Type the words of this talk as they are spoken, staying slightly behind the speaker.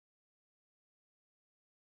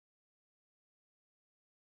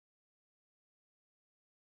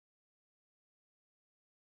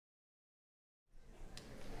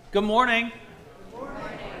Good morning. Good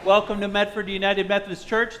morning. Welcome to Medford United Methodist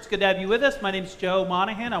Church. It's good to have you with us. My name is Joe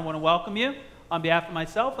Monahan. I want to welcome you on behalf of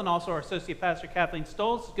myself and also our Associate Pastor Kathleen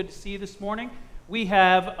Stoles. It's good to see you this morning. We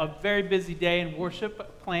have a very busy day in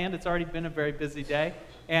worship planned. It's already been a very busy day,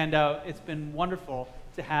 and it's been wonderful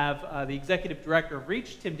to have the Executive Director of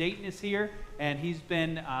Reach, Tim Dayton, is here, and he's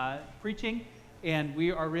been preaching. And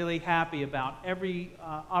we are really happy about every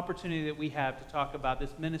opportunity that we have to talk about this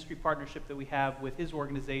ministry partnership that we have with his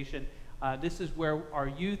organization. This is where our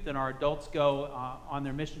youth and our adults go on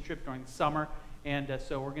their mission trip during the summer. And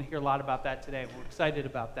so we're going to hear a lot about that today. We're excited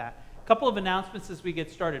about that. A couple of announcements as we get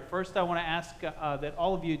started. First, I want to ask that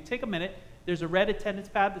all of you take a minute. There's a red attendance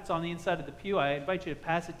pad that's on the inside of the pew. I invite you to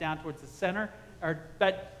pass it down towards the center, or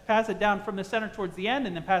pass it down from the center towards the end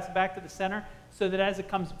and then pass it back to the center, so that as it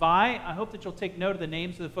comes by, I hope that you'll take note of the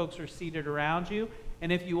names of the folks who are seated around you. And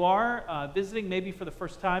if you are visiting maybe for the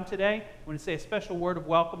first time today, I want to say a special word of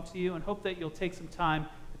welcome to you and hope that you'll take some time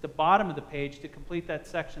at the bottom of the page to complete that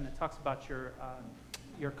section that talks about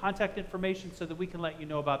your contact information so that we can let you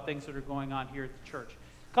know about things that are going on here at the church.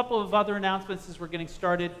 A couple of other announcements as we're getting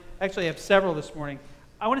started. Actually, I have several this morning.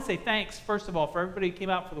 I want to say thanks, first of all, for everybody who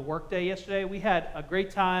came out for the work day yesterday. We had a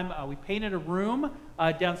great time. We painted a room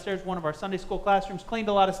downstairs, one of our Sunday school classrooms, cleaned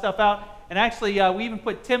a lot of stuff out, and actually we even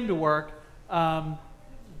put Tim to work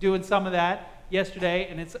doing some of that yesterday,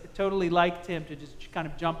 and it's totally like Tim to just kind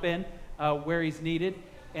of jump in where he's needed,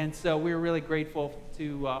 and so we were really grateful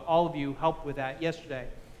to all of you who helped with that yesterday.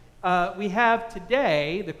 We have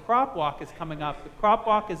today, the Crop Walk is coming up. The Crop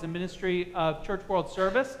Walk is a ministry of Church World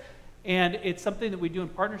Service, and it's something that we do in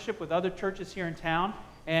partnership with other churches here in town.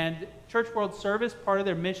 And Church World Service, part of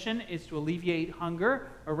their mission is to alleviate hunger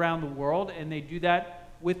around the world, and they do that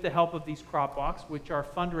with the help of these crop walks, which are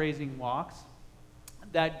fundraising walks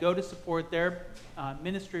that go to support their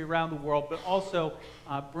ministry around the world, but also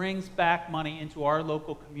brings back money into our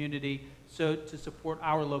local community to support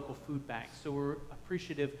our local food banks. So we're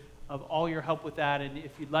appreciative of all your help with that, and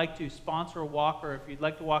if you'd like to sponsor a walk or if you'd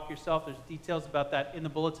like to walk yourself, there's details about that in the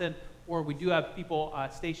bulletin, or we do have people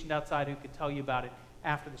stationed outside who can tell you about it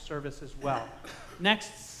after the service as well.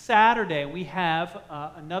 Next Saturday, we have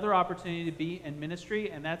another opportunity to be in ministry,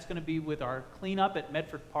 and that's going to be with our cleanup at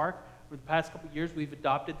Medford Park. For the past couple of years, we've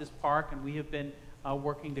adopted this park, and we have been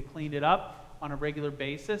working to clean it up on a regular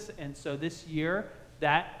basis, and so this year,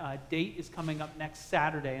 that date is coming up next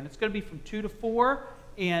Saturday, and it's going to be from 2 to 4,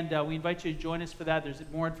 and we invite you to join us for that. There's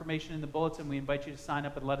more information in the bulletin. We invite you to sign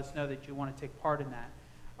up and let us know that you want to take part in that.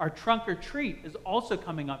 Our trunk or treat is also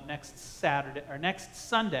coming up next Sunday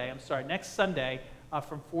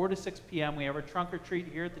from 4 to 6 p.m. We have our trunk or treat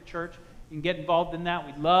here at the church. You can get involved in that.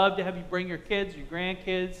 We'd love to have you bring your kids, your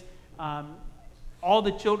grandkids. All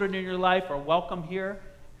the children in your life are welcome here.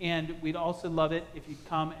 And we'd also love it if you'd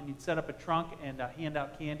come and you'd set up a trunk and hand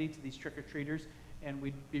out candy to these trick-or-treaters. And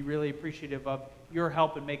we'd be really appreciative of your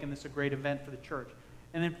help in making this a great event for the church.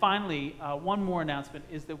 And then finally, one more announcement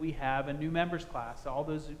is that we have a new members class. All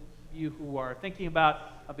those of you who are thinking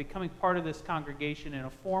about becoming part of this congregation in a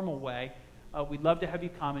formal way, we'd love to have you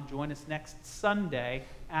come and join us next Sunday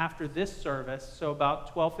after this service, so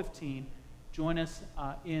about 12:15. Join us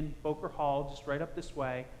in Boker Hall, just right up this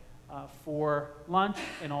way, for lunch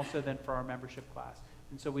and also then for our membership class.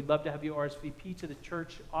 And so we'd love to have you RSVP to the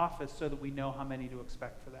church office so that we know how many to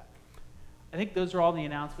expect for that. I think those are all the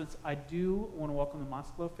announcements. I do want to welcome the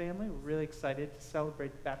Moskalow family. We're really excited to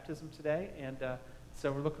celebrate baptism today, and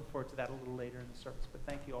so we're looking forward to that a little later in the service. But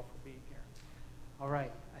thank you all for being here. All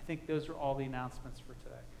right, I think those are all the announcements for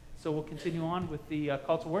today. So we'll continue on with the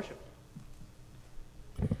call to worship.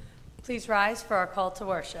 Please rise for our call to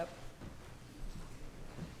worship.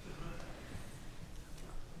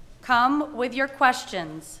 Come with your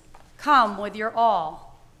questions. Come with your all.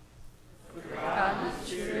 God, the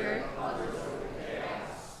Spirit,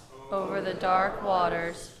 over the dark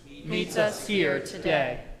waters, meets us here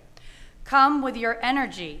today. Come with your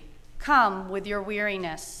energy. Come with your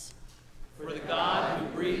weariness. For the God who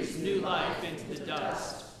breathes new life into the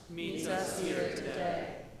dust meets us here today.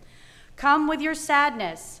 Come with your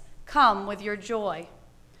sadness. Come with your joy.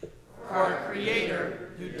 For our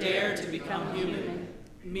Creator, who dared to become human,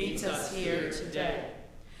 meets us here today.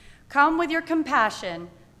 Come with your compassion.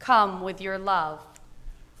 Come with your love.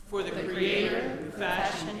 For the Creator, who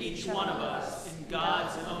fashioned each one of us in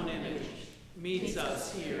God's own image, meets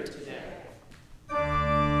us here today.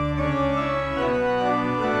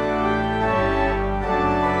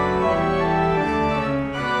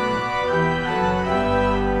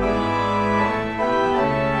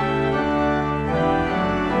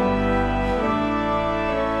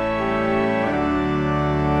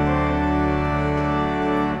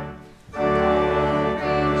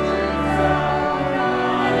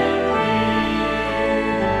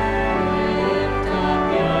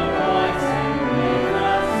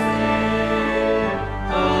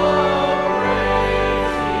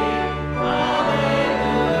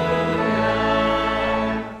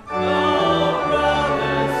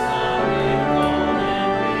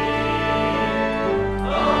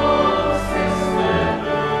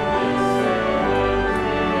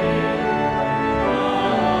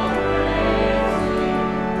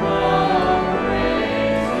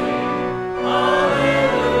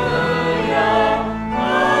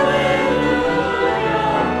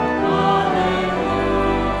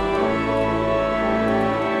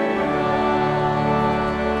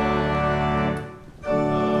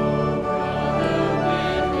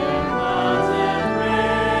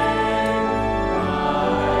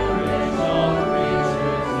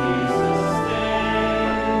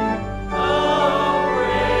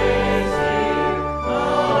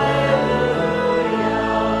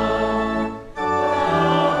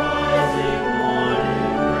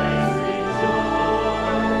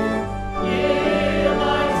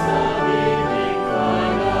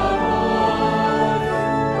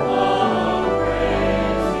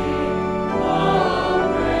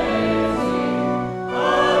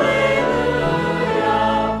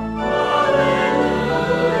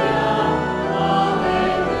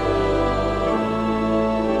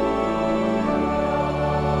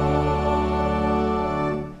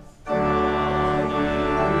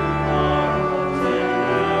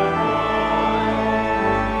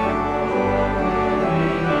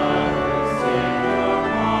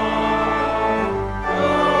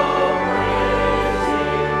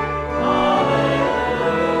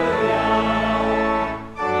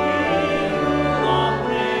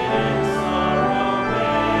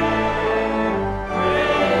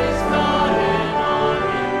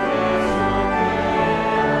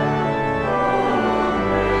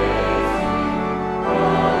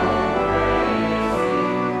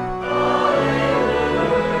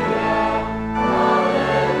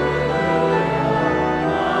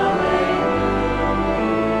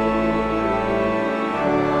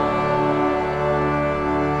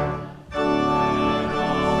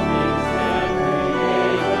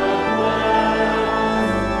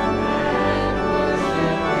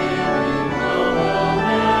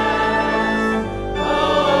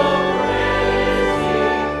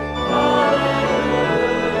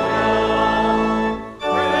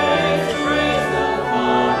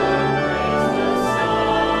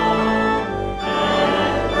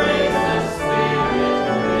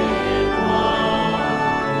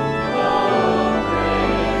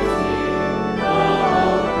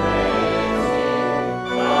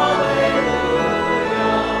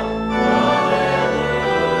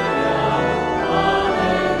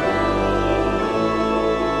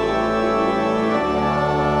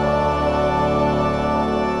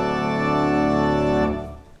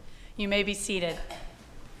 You may be seated.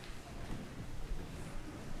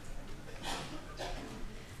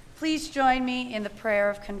 Please join me in the prayer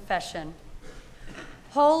of confession.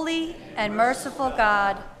 Holy and merciful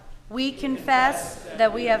God, we confess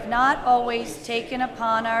that we have not always taken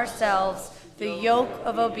upon ourselves the yoke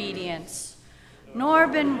of obedience, nor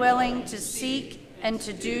been willing to seek and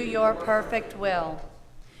to do your perfect will.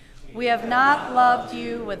 We have not loved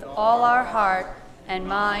you with all our heart and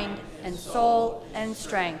mind and soul and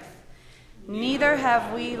strength. Neither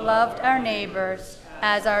have we loved our neighbors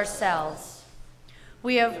as ourselves.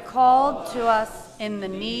 We have called to us in the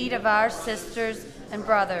need of our sisters and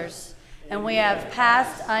brothers, and we have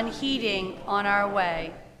passed unheeding on our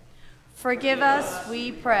way. Forgive us,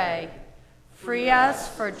 we pray. Free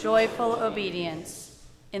us for joyful obedience.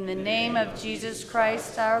 In the name of Jesus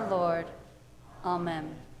Christ our Lord.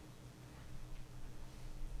 Amen.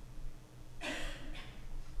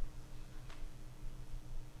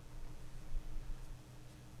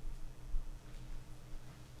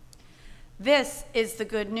 This is the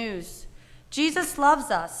good news. Jesus loves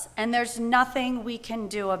us, and there's nothing we can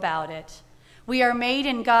do about it. We are made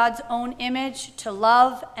in God's own image to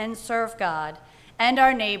love and serve God and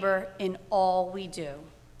our neighbor in all we do.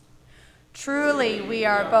 Truly, we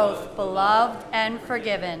are both beloved and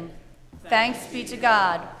forgiven. Thanks be to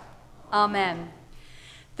God. Amen.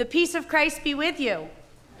 The peace of Christ be with you.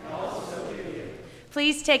 And also with you.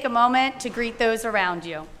 Please take a moment to greet those around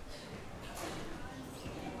you.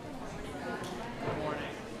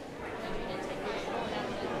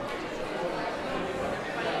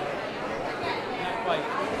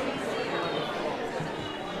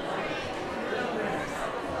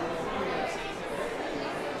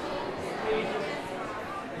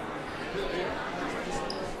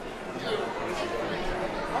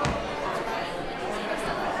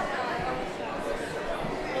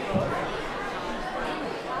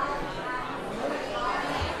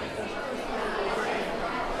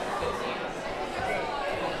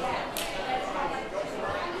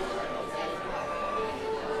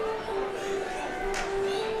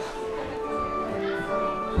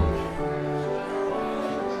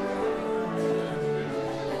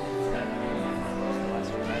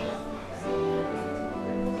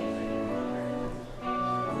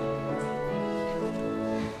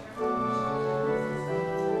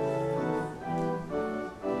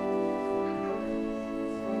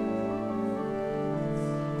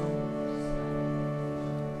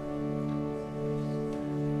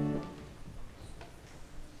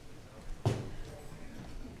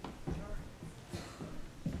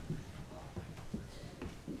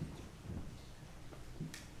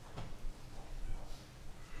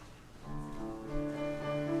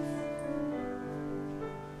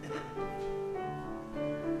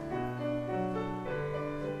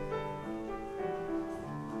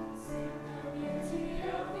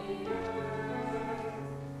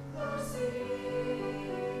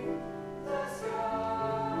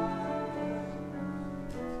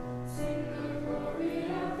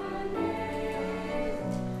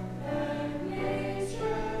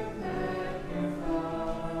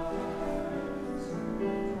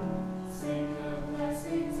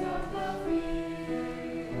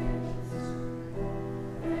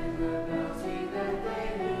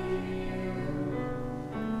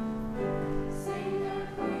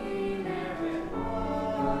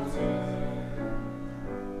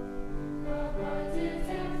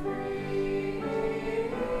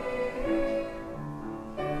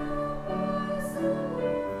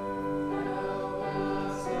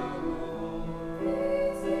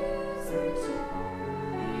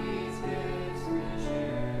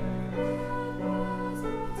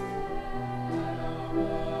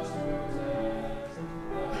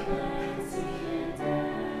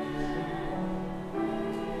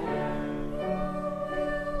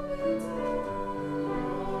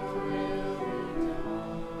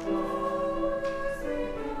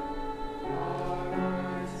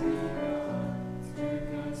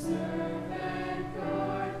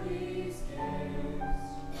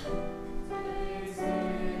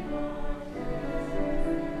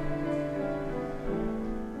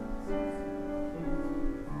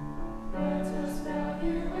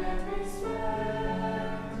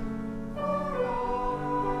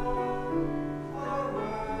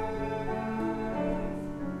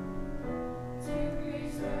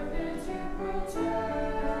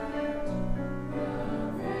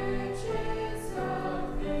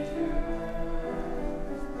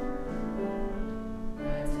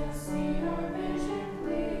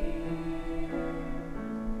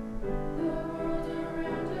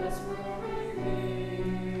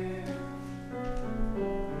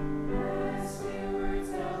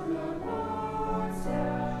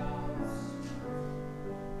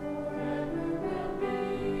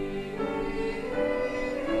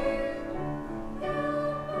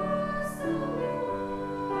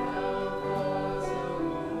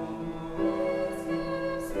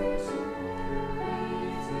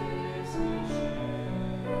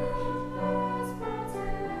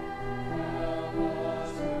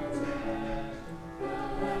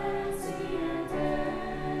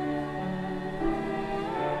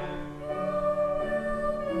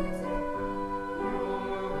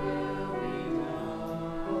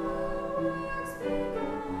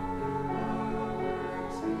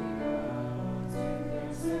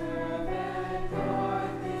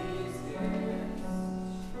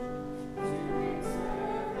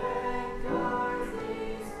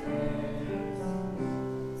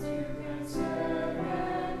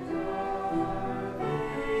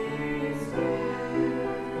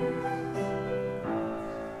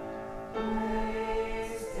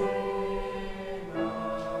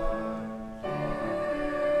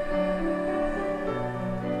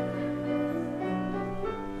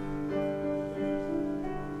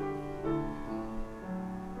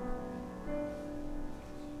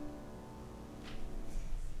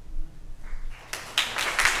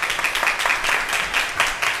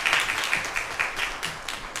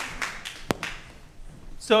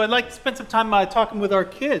 So I'd like to spend some time talking with our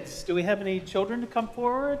kids. Do we have any children to come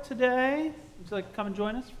forward today? Would you like to come and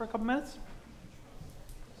join us for a couple minutes?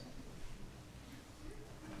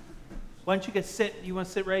 Why don't you guys sit? You want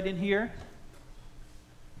to sit right in here?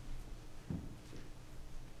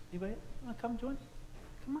 Anybody want to come join?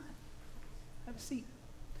 Come on. Have a seat.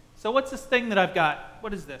 So what's this thing that I've got?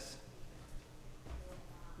 What is this?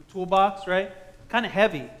 A toolbox, right? Kind of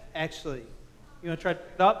heavy, actually. You want to try to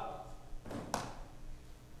pick it up?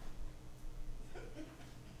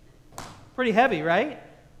 Pretty heavy, right?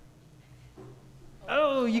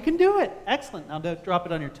 Oh, you can do it. Excellent. Now drop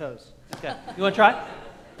it on your toes. Okay. You want to try?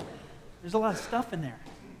 There's a lot of stuff in there.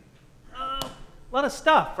 A lot of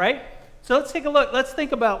stuff, right? So let's take a look. Let's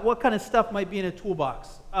think about what kind of stuff might be in a toolbox.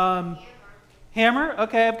 Hammer.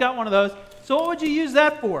 Okay, I've got one of those. So what would you use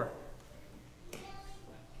that for?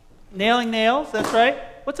 Nailing nails. That's right.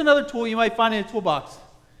 What's another tool you might find in a toolbox?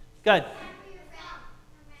 Good.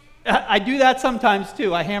 I do that sometimes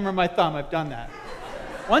too. I hammer my thumb. I've done that.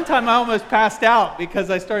 One time I almost passed out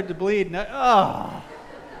because I started to bleed. And that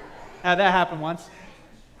happened once.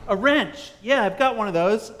 A wrench. Yeah, I've got one of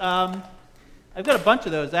those. I've got a bunch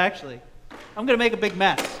of those, actually. I'm going to make a big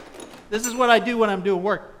mess. This is what I do when I'm doing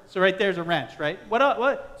work. So right there's a wrench, right?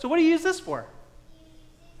 So what do you use this for?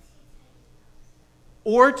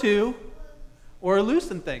 Or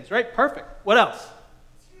loosen things, right? Perfect. What else?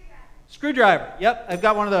 Screwdriver. Yep, I've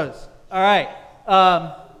got one of those. All right.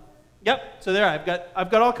 Yep. So there,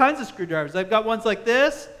 I've got all kinds of screwdrivers. I've got ones like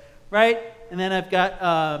this, right? And then I've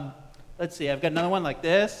got let's see, I've got another one like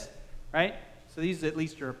this, right? So these at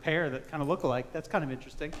least are a pair that kind of look alike. That's kind of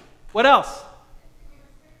interesting. What else?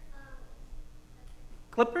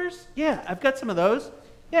 Clippers? Yeah, I've got some of those.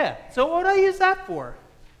 Yeah. So what would I use that for?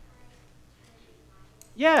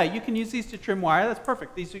 Yeah, you can use these to trim wire. That's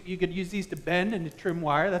perfect. You could use these to bend and to trim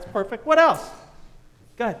wire. That's perfect. What else?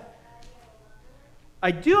 Good.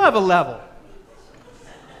 I do have a level.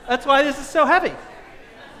 That's why this is so heavy.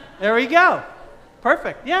 There we go.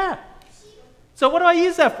 Perfect. Yeah. So what do I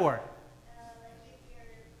use that for?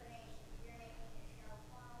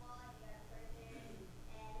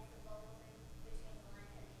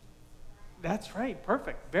 That's right.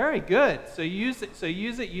 Perfect. Very good. So you use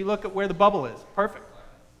it. You look at where the bubble is. Perfect.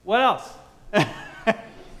 What else?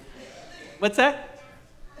 What's that?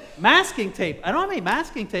 Masking tape. I don't have any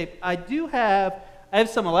masking tape. I have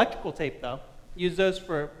some electrical tape though. Use those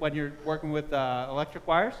for when you're working with electric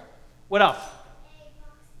wires. What else?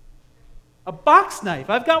 A box knife.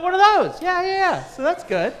 I've got one of those. Yeah. So that's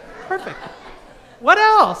good. Perfect. What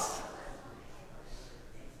else?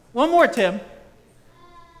 One more, Tim.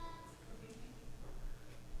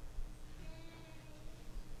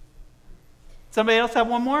 Somebody else have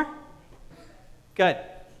one more? Good.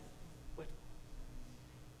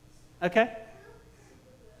 Okay.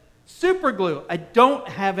 Super glue. I don't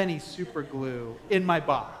have any super glue in my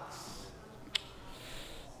box.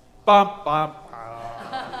 Bump, bump.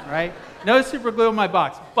 Right? No super glue in my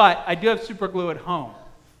box, but I do have super glue at home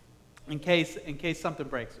in case something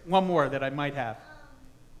breaks. One more that I might have.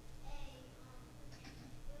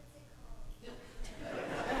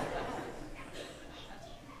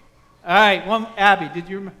 All right, Abby, did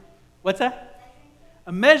you remember? What's that?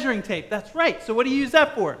 A measuring tape. That's right. So what do you use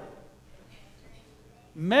that for?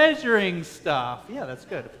 Measuring stuff. Yeah, that's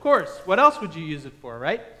good. Of course. What else would you use it for,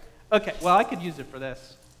 right? Okay, well, I could use it for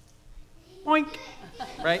this. Boink.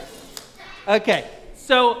 Right? Okay,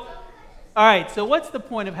 so, all right, so what's the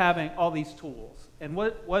point of having all these tools? And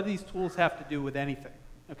what do these tools have to do with anything?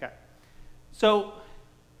 Okay, so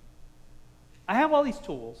I have all these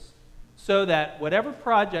tools so that whatever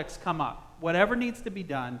projects come up, whatever needs to be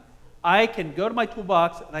done, I can go to my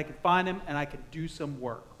toolbox and I can find them and I can do some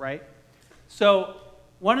work, right? So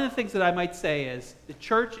one of the things that I might say is the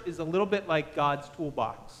church is a little bit like God's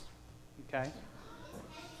toolbox, okay?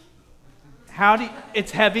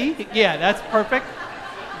 It's heavy? Yeah, that's perfect.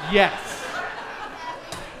 Yes.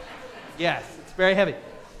 Yes, it's very heavy.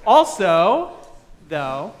 Also,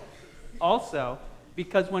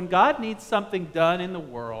 because when God needs something done in the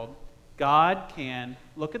world, God can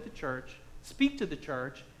look at the church, speak to the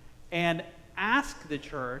church, and ask the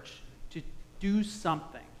church to do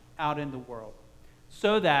something out in the world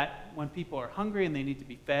so that when people are hungry and they need to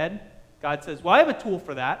be fed, God says, well, I have a tool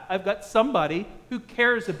for that. I've got somebody who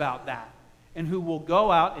cares about that and who will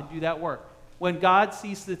go out and do that work. When God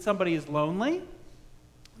sees that somebody is lonely,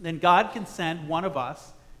 then God can send one of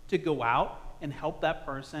us to go out and help that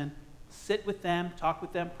person, sit with them, talk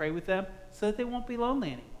with them, pray with them, so that they won't be lonely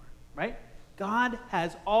anymore, right? God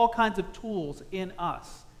has all kinds of tools in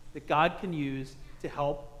us that God can use to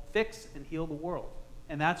help fix and heal the world.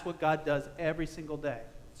 And that's what God does every single day.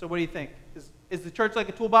 So what do you think? Is the church like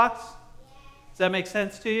a toolbox? Does that make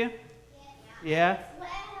sense to you? Yeah?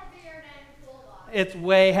 It's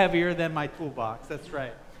way heavier than my toolbox. That's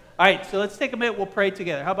right. All right, so let's take a minute. We'll pray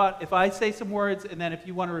together. How about if I say some words, and then if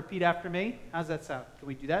you want to repeat after me? How's that sound? Can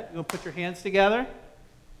we do that? You're going to put your hands together.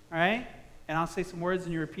 All right? And I'll say some words,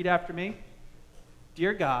 and you repeat after me.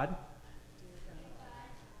 Dear God.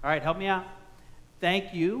 All right, help me out.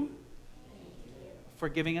 Thank you for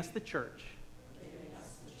giving us the church.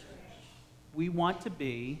 We want to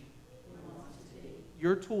be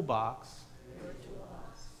your toolbox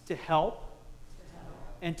to help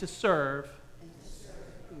and to serve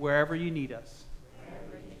wherever you need us.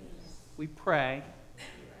 We pray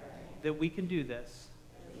that we can do this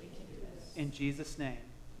in Jesus' name.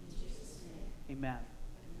 Amen.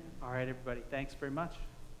 All right, everybody. Thanks very much.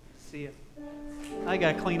 See you. I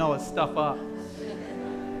got to clean all this stuff up.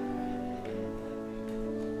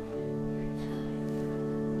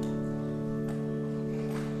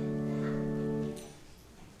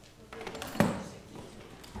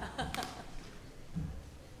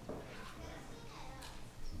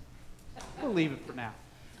 We'll leave it for now.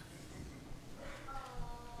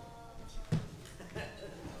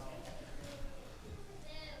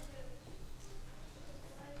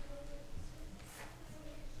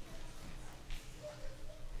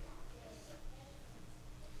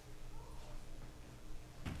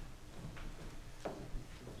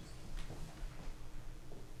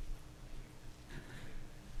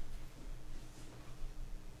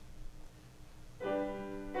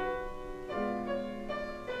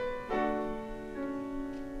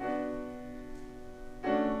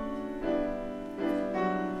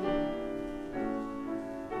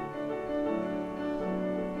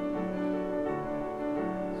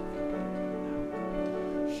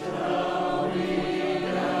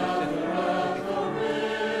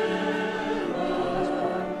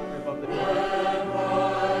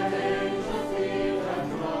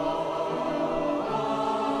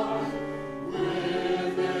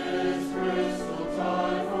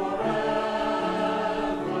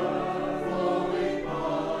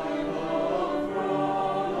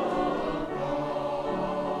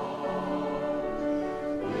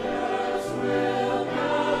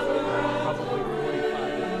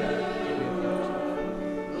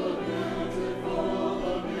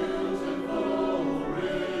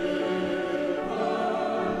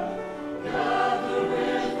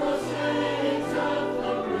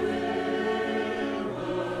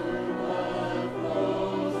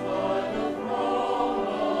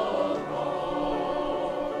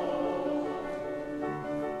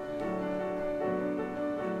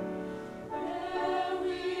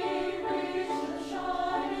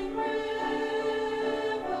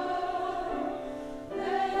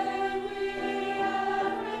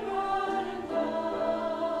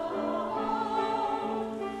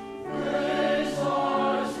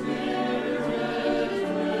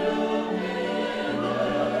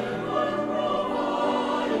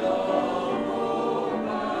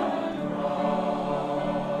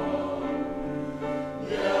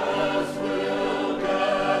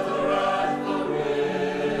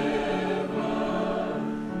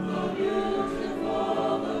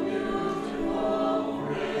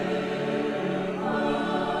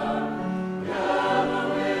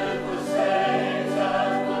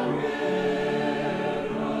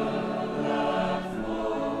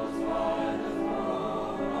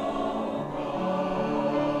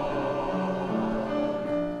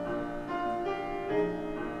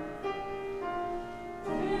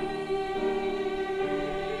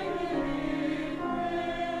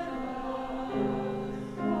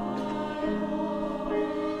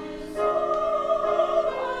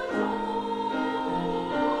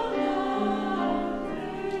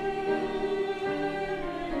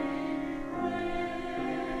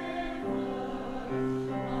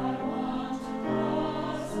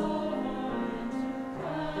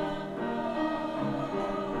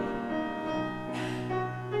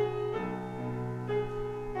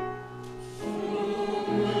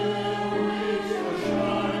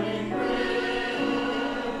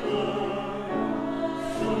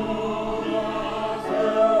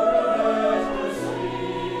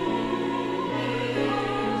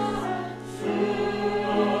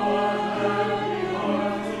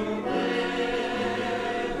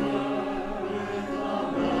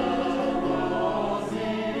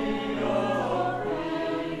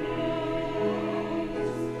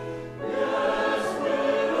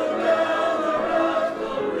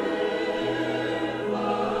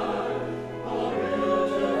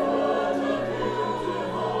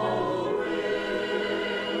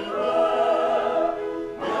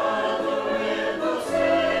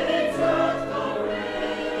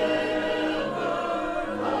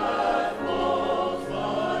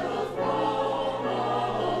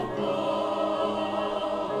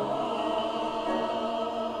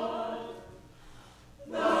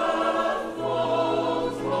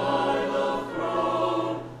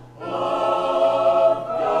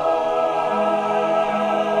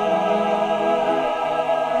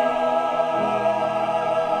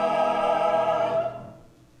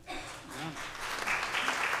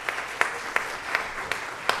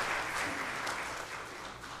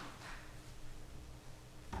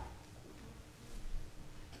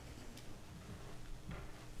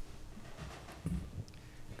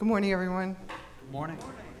 Good morning, everyone. Good morning.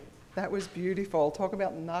 That was beautiful. Talk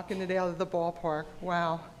about knocking it out of the ballpark.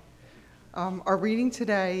 Wow. Our reading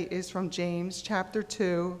today is from James chapter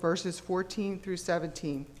 2, verses 14 through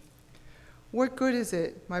 17. What good is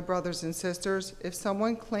it, my brothers and sisters, if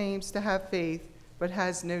someone claims to have faith but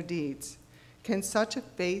has no deeds? Can such a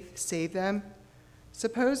faith save them?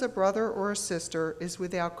 Suppose a brother or a sister is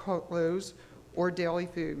without clothes or daily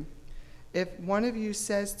food. If one of you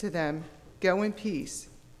says to them, "Go in peace,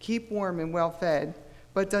 keep warm and well fed,"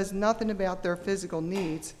 but does nothing about their physical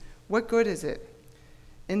needs, what good is it?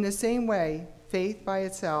 In the same way, faith by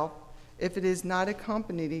itself, if it is not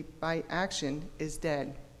accompanied by action, is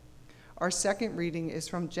dead. Our second reading is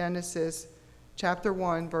from Genesis chapter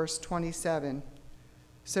 1, verse 27.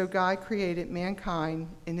 So God created mankind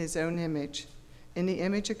in his own image. In the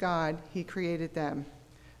image of God, he created them.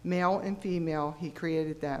 Male and female, he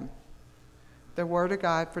created them. The word of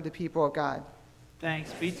God for the people of God.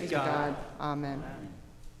 Thanks be to Thanks God. Amen.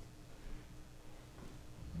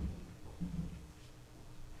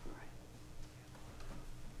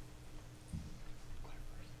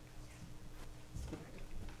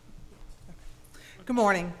 Good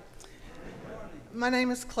morning. My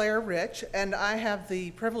name is Claire Rich, and I have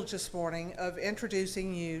the privilege this morning of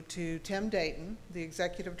introducing you to Tim Dayton, the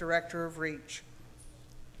Executive Director of REACH.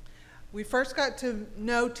 We first got to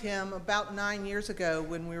know Tim about 9 years ago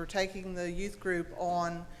when we were taking the youth group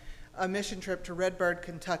on a mission trip to Redbird,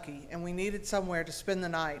 Kentucky, and we needed somewhere to spend the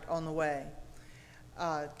night on the way.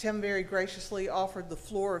 Tim very graciously offered the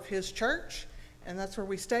floor of his church, and that's where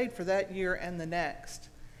we stayed for that year and the next.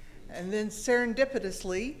 And then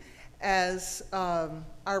serendipitously, as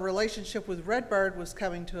our relationship with Redbird was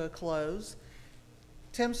coming to a close,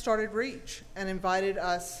 Tim started REACH and invited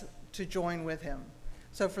us to join with him.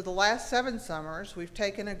 So for the last 7 summers, we've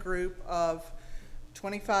taken a group of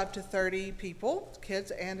 25 to 30 people,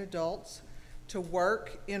 kids and adults, to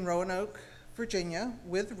work in Roanoke, Virginia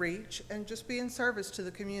with REACH and just be in service to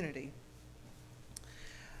the community.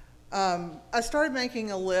 I started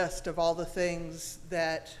making a list of all the things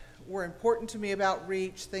that were important to me about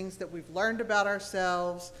REACH, things that we've learned about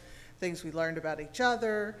ourselves, things we learned about each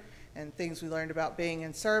other, and things we learned about being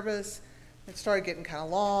in service. It started getting kind of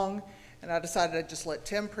long, and I decided I'd just let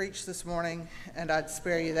Tim preach this morning, and I'd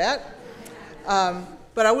spare you that.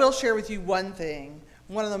 But I will share with you one thing.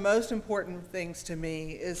 One of the most important things to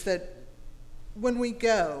me is that when we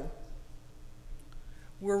go,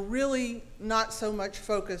 we're really not so much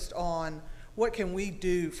focused on what can we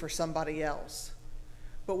do for somebody else,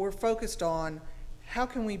 but we're focused on how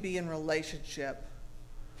can we be in relationship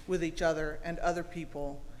with each other and other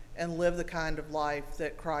people and live the kind of life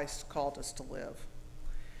that Christ called us to live.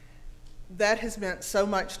 That has meant so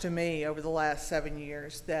much to me over the last 7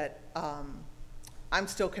 years that I'm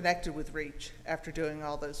still connected with REACH after doing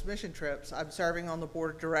all those mission trips. I'm serving on the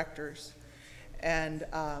board of directors. And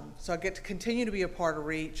so I get to continue to be a part of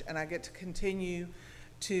REACH, and I get to continue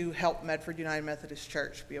to help Medford United Methodist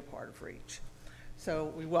Church be a part of REACH.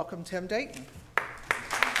 So we welcome Tim Dayton.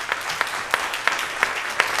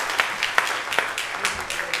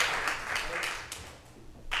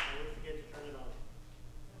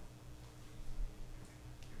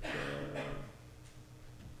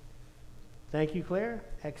 Thank you, Claire.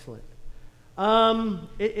 Excellent.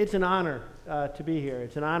 It's an honor to be here.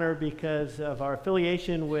 It's an honor because of our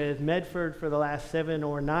affiliation with Medford for the last 7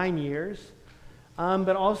 or 9 years.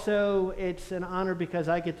 But also it's an honor because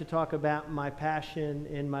I get to talk about my passion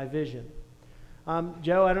and my vision.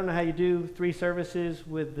 Joe, I don't know how you do 3 services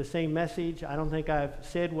with the same message. I don't think I've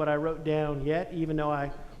said what I wrote down yet, even though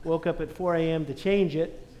I woke up at 4 a.m. to change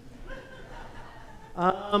it.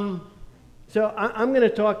 So I'm going to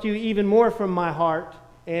talk to you even more from my heart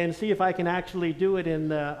and see if I can actually do it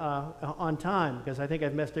on time, because I think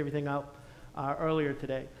I've messed everything up earlier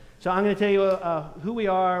today. So I'm going to tell you who we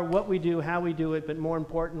are, what we do, how we do it, but more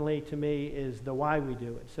importantly to me is the why we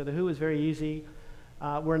do it. So the who is very easy.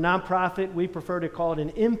 We're a nonprofit. We prefer to call it an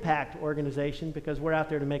impact organization because we're out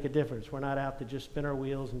there to make a difference. We're not out to just spin our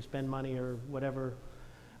wheels and spend money or whatever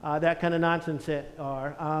that kind of nonsense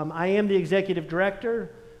are. I am the executive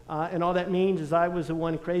director. And all that means is I was the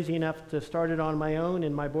one crazy enough to start it on my own,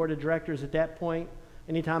 and my board of directors at that point,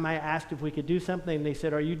 anytime I asked if we could do something, they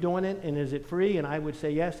said, "Are you doing it, and is it free?" And I would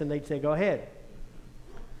say yes, and they'd say, "Go ahead."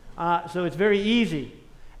 So it's very easy.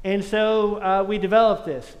 And so we developed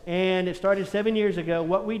this, and it started 7 years ago.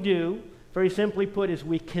 What we do, very simply put, is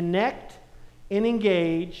we connect and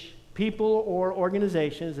engage people or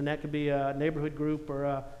organizations, and that could be a neighborhood group or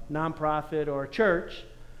a nonprofit or a church,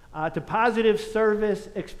 to positive service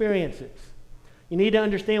experiences. You need to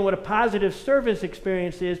understand what a positive service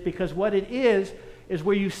experience is, because what it is is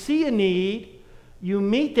where you see a need, you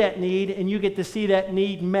meet that need, and you get to see that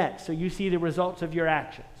need met. So you see the results of your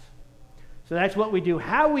actions. So that's what we do.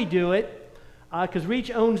 How we do it, because Reach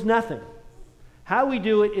owns nothing. How we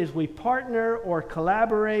do it is we partner or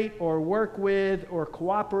collaborate or work with or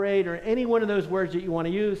cooperate or any one of those words that you want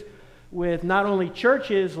to use with not only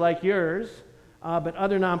churches like yours, but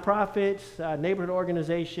other nonprofits, neighborhood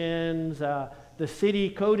organizations, the city,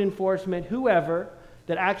 code enforcement, whoever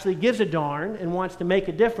that actually gives a darn and wants to make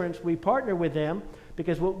a difference. We partner with them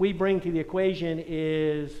because what we bring to the equation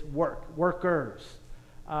is workers,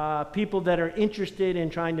 people that are interested in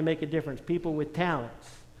trying to make a difference, people with talents.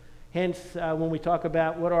 Hence, when we talk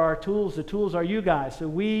about what are our tools, the tools are you guys. So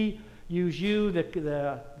we use you,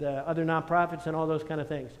 the other nonprofits, and all those kind of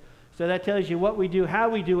things. So that tells you what we do, how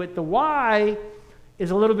we do it. The why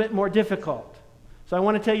is a little bit more difficult. So I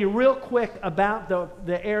want to tell you real quick about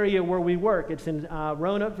the area where we work. It's in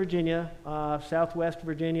Roanoke, Virginia, southwest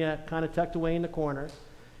Virginia, kind of tucked away in the corner.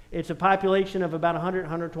 It's a population of about 100,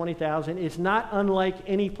 120,000. It's not unlike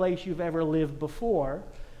any place you've ever lived before.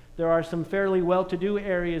 There are some fairly well-to-do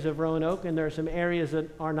areas of Roanoke, and there are some areas that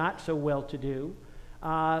are not so well-to-do.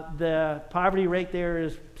 The poverty rate there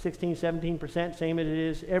is 16, 17%, same as it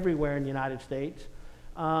is everywhere in the United States.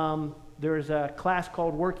 There's a class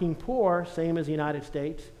called working poor, same as the United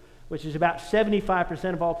States, which is about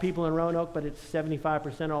 75% of all people in Roanoke, but it's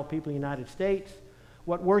 75% of all people in the United States.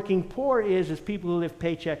 What working poor is people who live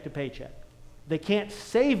paycheck to paycheck. They can't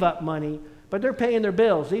save up money, but they're paying their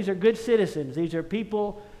bills. These are good citizens. These are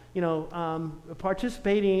people,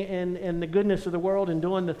 participating in the goodness of the world and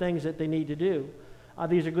doing the things that they need to do.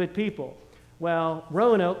 These are good people. Well,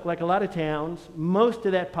 Roanoke, like a lot of towns, most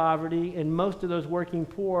of that poverty and most of those working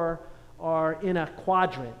poor are in a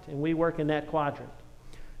quadrant, and we work in that quadrant.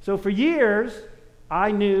 So for years,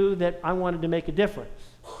 I knew that I wanted to make a difference.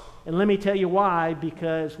 And let me tell you why,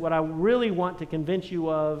 because what I really want to convince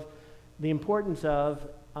you of the importance of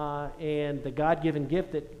and the God-given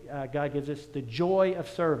gift that God gives us, the joy of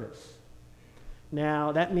service.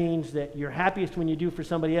 Now, that means that you're happiest when you do for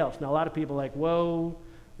somebody else. Now, a lot of people are like, whoa,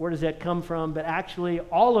 where does that come from? But actually,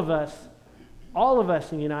 all of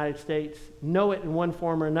us in the United States know it in one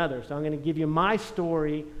form or another. So I'm going to give you my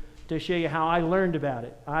story to show you how I learned about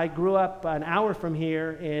it. I grew up an hour from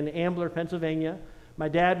here in Ambler, Pennsylvania. My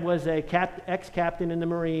dad was a ex-captain in the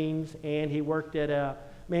Marines, and he worked at a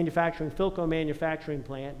Philco manufacturing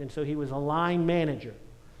plant, and so he was a line manager.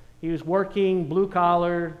 He was working blue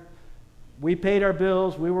collar. We paid our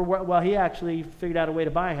bills. He actually figured out a way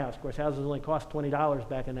to buy a house. Of course, houses only cost $20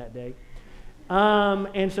 back in that day.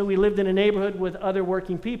 And so we lived in a neighborhood with other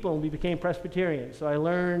working people, and we became Presbyterians. So I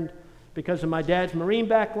learned, because of my dad's Marine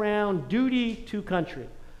background, duty to country.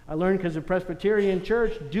 I learned, because of Presbyterian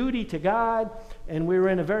church, duty to God, and we were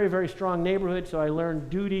in a very, very strong neighborhood, so I learned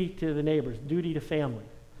duty to the neighbors, duty to family.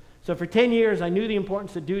 So for 10 years, I knew the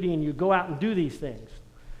importance of duty, and you go out and do these things.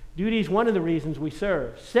 Duty is one of the reasons we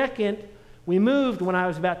serve. Second, we moved when I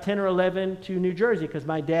was about 10 or 11 to New Jersey because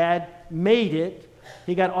my dad made it.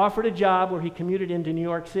 He got offered a job where he commuted into New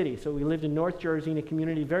York City. So we lived in North Jersey in a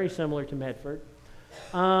community very similar to Medford.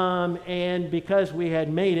 And because we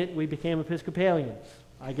had made it, we became Episcopalians.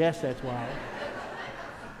 I guess that's why.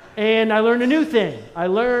 And I learned a new thing. I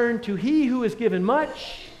learned to he who is given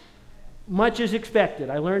much, much is expected.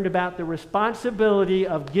 I learned about the responsibility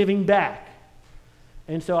of giving back.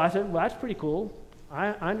 And so I said, well, that's pretty cool. I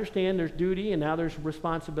understand there's duty and now there's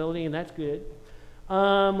responsibility, and that's good.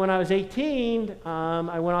 When I was 18,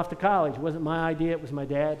 I went off to college. It wasn't my idea, it was my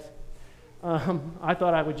dad's. I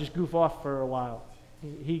thought I would just goof off for a while.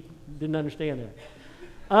 He didn't understand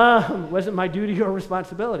that. It wasn't my duty or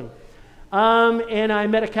responsibility. And I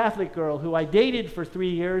met a Catholic girl who I dated for 3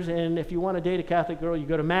 years, and if you want to date a Catholic girl, you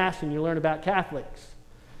go to Mass and you learn about Catholics.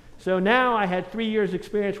 So now I had 3 years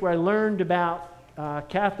experience where I learned about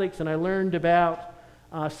Catholics, and I learned about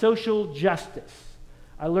social justice.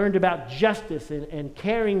 I learned about justice and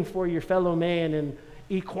caring for your fellow man and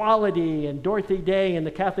equality and Dorothy Day and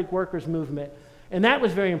the Catholic Workers Movement. And that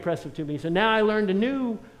was very impressive to me. So now I learned a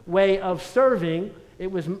new way of serving.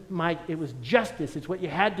 It was justice. It's what you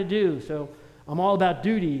had to do. So I'm all about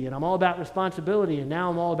duty and I'm all about responsibility, and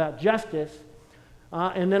now I'm all about justice.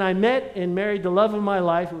 And then I met and married the love of my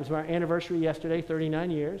life. It was our anniversary yesterday,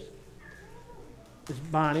 39 years. It's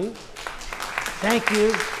Bonnie. Thank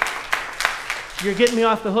you. You're getting me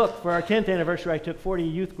off the hook. For our 10th anniversary, I took 40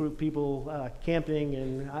 youth group people camping,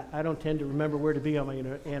 and I don't tend to remember where to be on my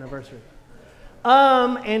anniversary.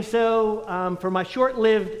 And so for my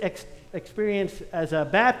short-lived experience as a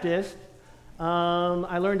Baptist,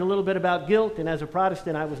 I learned a little bit about guilt, and as a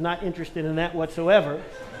Protestant, I was not interested in that whatsoever.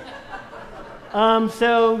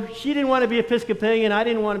 So she didn't want to be Episcopalian, I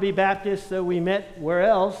didn't want to be Baptist, so we met where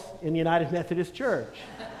else? In the United Methodist Church.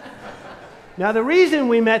 Now the reason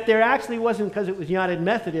we met there actually wasn't because it was United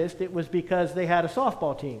Methodist, it was because they had a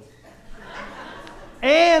softball team.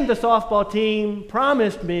 And the softball team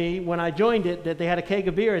promised me when I joined it that they had a keg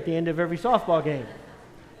of beer at the end of every softball game.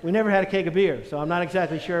 We never had a keg of beer, so I'm not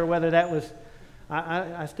exactly sure whether that was,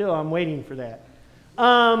 I'm waiting for that.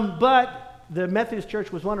 But the Methodist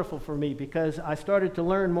Church was wonderful for me because I started to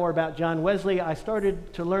learn more about John Wesley. I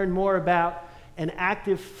started to learn more about an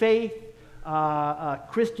active faith,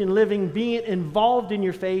 Christian living, being involved in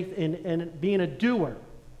your faith and being a doer.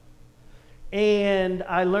 And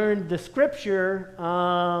I learned the scripture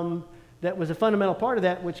that was a fundamental part of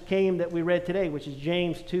that, that we read today, which is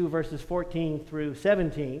James 2, verses 14 through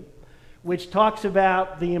 17, which talks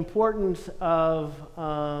about the importance of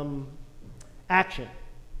action.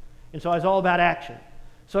 And so I was all about action.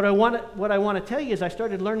 So what I want to tell you is I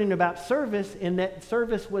started learning about service, and that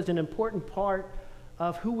service was an important part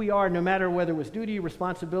of who we are, no matter whether it was duty,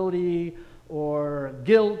 responsibility, or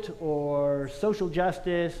guilt, or social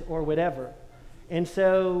justice, or whatever. And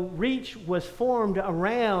so Reach was formed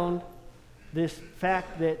around this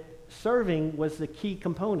fact that serving was the key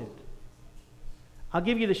component. I'll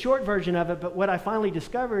give you the short version of it, but what I finally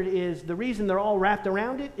discovered is the reason they're all wrapped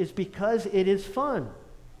around it is because it is fun.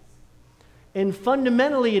 And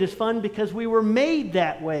fundamentally it is fun because we were made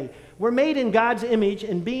that way. We're made in God's image,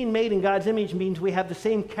 and being made in God's image means we have the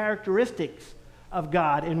same characteristics of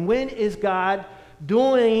God. And when is God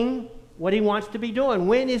doing what he wants to be doing?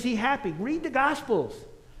 When is he happy? Read the Gospels.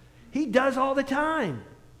 He does all the time.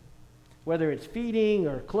 Whether it's feeding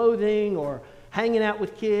or clothing or hanging out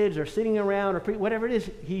with kids or sitting around or whatever it is,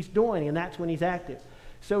 he's doing, and that's when he's active.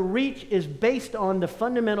 So Reach is based on the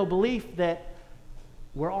fundamental belief that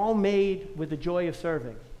we're all made with the joy of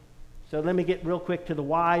serving. So let me get real quick to the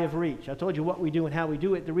why of Reach. I told you what we do and how we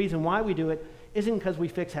do it. The reason why we do it isn't because we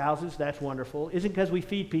fix houses, that's wonderful. Isn't because we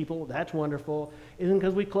feed people, that's wonderful. Isn't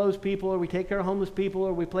because we clothe people or we take care of homeless people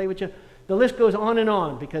or we play with you. The list goes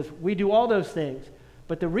on because we do all those things.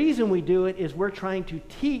 But the reason we do it is we're trying to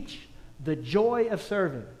teach the joy of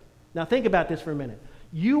serving. Now think about this for a minute.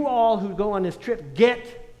 You all who go on this trip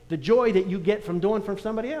get the joy that you get from doing for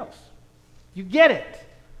somebody else. You get it.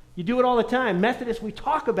 You do it all the time. Methodists, we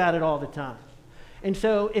talk about it all the time. And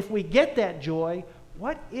so if we get that joy,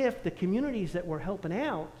 what if the communities that we're helping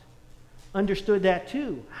out understood that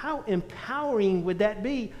too? How empowering would that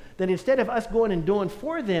be that instead of us going and doing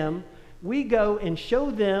for them, we go and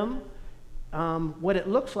show them what it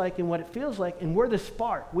looks like and what it feels like, and we're the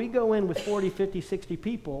spark. We go in with 40, 50, 60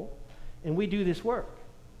 people, and we do this work.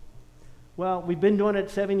 Well, we've been doing it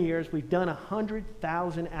 7 years. We've done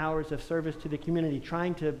 100,000 hours of service to the community,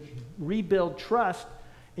 trying to rebuild trust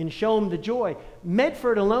and show them the joy.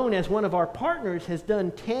 Medford alone, as one of our partners, has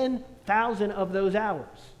done 10,000 of those hours.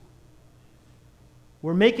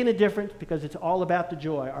 We're making a difference because it's all about the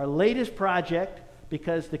joy. Our latest project,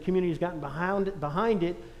 because the community's gotten behind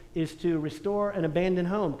it, is to restore an abandoned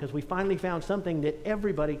home, because we finally found something that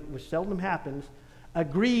everybody, which seldom happens,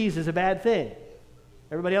 agrees is a bad thing.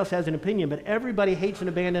 Everybody else has an opinion, but everybody hates an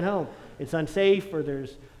abandoned home. It's unsafe, or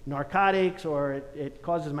there's narcotics, or it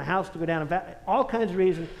causes my house to go down, all kinds of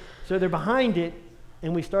reasons. So they're behind it,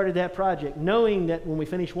 and we started that project, knowing that when we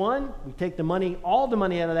finish one, we take the money, all the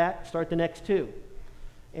money out of that, start the next two.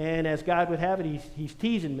 And as God would have it, he's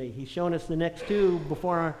teasing me. He's showing us the next two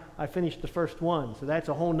before I finish the first one. So that's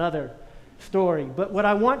a whole nother story. But what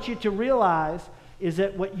I want you to realize is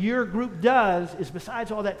that what your group does is,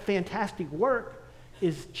 besides all that fantastic work,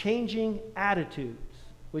 is changing attitudes.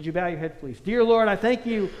 Would you bow your head, please? Dear Lord, I thank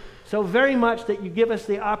you so very much that you give us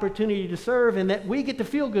the opportunity to serve and that we get to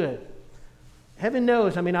feel good. Heaven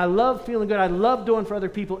knows, I love feeling good. I love doing for other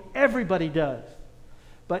people. Everybody does.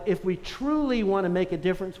 But if we truly want to make a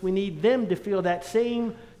difference, we need them to feel that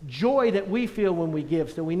same joy that we feel when we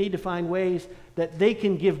give. So we need to find ways that they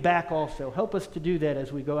can give back also. Help us to do that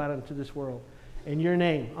as we go out into this world. In your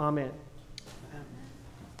name, amen.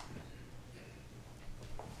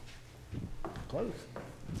 Close.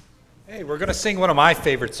 Hey, we're going to sing one of my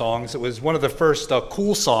favorite songs. It was one of the first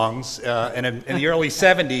cool songs in the early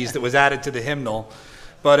 70s that was added to the hymnal.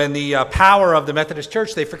 But in the power of the Methodist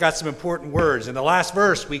Church, they forgot some important words. In the last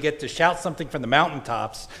verse, we get to shout something from the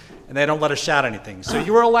mountaintops, and they don't let us shout anything. So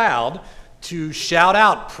you are allowed to shout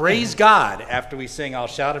out, praise God, after we sing, I'll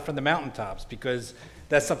shout it from the mountaintops, because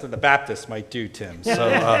that's something the Baptists might do, Tim.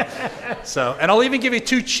 So, and I'll even give you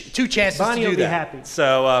two chances Bonnie to do will be that. happy.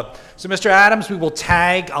 So Mr. Adams, we will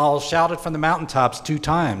tag, I'll shout it from the mountaintops 2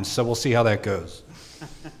 times. So we'll see how that goes.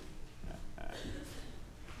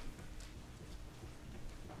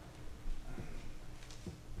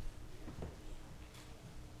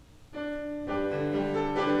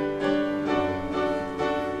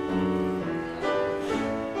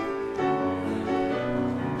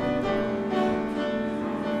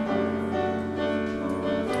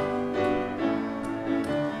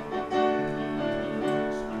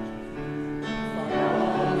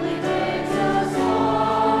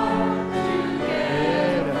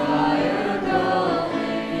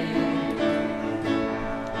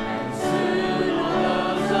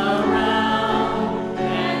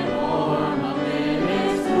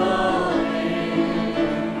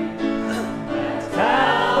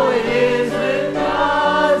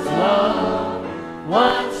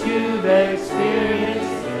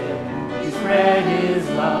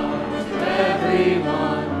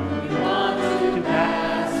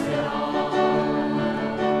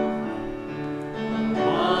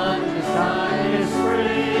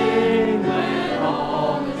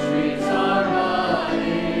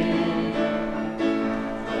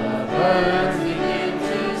 birds begin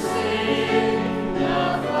to sing,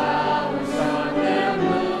 the flowers start their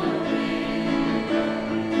blooming.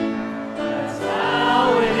 That's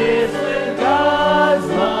how it is with God's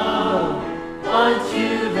love. Once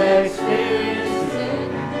you've experienced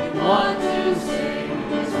it, you want to sing.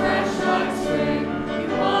 It's fresh like spring. You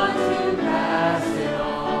want to pass it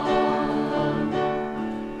on.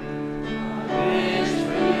 I wish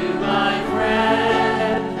for you, my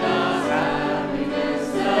friend, the happiness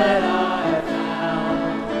that I have found.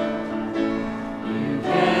 You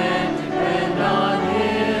can depend on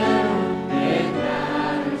Him. It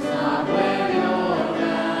matters not where you're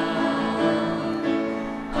bound.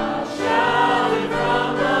 I'll shout it from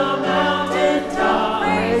the mountaintop.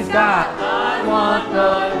 Praise God. I want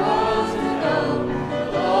my world to know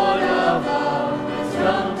the Lord of love has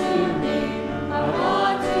come to me. I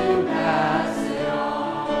want to pass it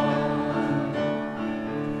on.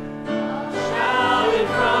 I'll shout it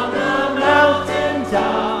from the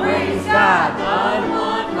mountaintop. Praise God. I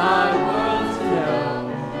want my world to know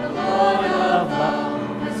the Lord of love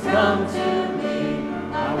has come to me.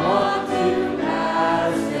 I want to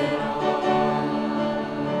pass it on.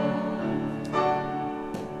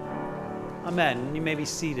 Amen. You may be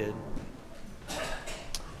seated.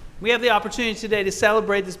 We have the opportunity today to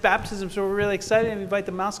celebrate this baptism, so we're really excited, and we invite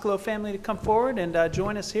the Mouseclo family to come forward and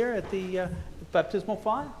join us here at the baptismal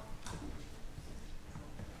font.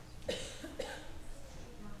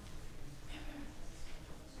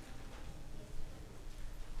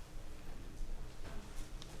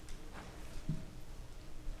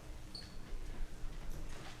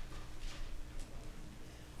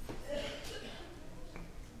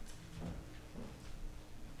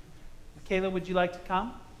 Kayla, would you like to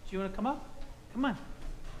come? Do you want to come up? Come on.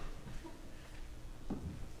 All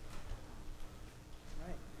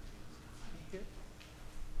right. Here.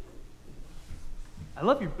 I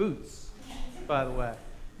love your boots, by the way.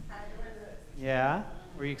 Yeah?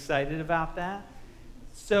 Were you excited about that?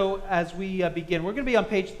 So as we begin, we're going to be on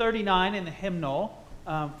page 39 in the hymnal.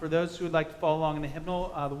 For those who would like to follow along in the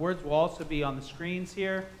hymnal, the words will also be on the screens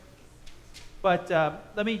here. But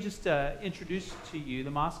let me just introduce to you the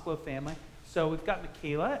Mouseclo family. So we've got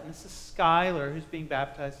Michaela, and this is Skylar, who's being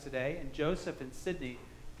baptized today, and Joseph and Sydney.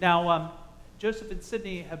 Now, Joseph and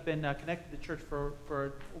Sydney have been connected to the church for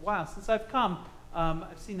a while. Since I've come,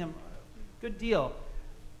 I've seen them a good deal.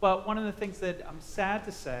 But one of the things that I'm sad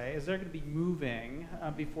to say is they're going to be moving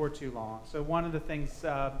before too long. So one of the things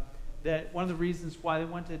one of the reasons why they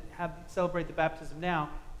want to celebrate the baptism now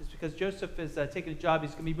is because Joseph is taking a job. They're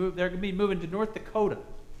going to be moving to North Dakota.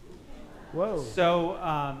 Whoa. So,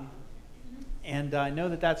 and I know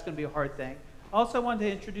that that's going to be a hard thing. Also, I wanted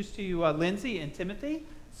to introduce to you Lindsay and Timothy,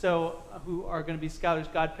 who are going to be Skylar's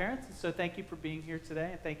godparents. And so thank you for being here today,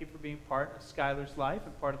 and thank you for being part of Skylar's life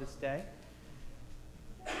and part of this day.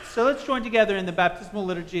 So let's join together in the baptismal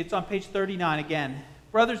liturgy. It's on page 39 again.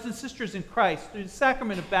 Brothers and sisters in Christ, through the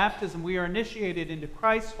sacrament of baptism, we are initiated into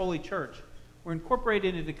Christ's holy church. We're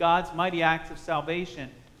incorporated into God's mighty acts of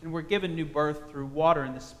salvation, and we're given new birth through water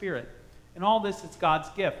and the Spirit. And all this is God's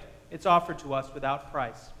gift. It's offered to us without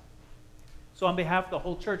price. So on behalf of the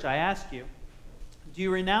whole church, I ask you, do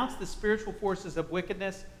you renounce the spiritual forces of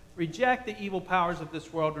wickedness, reject the evil powers of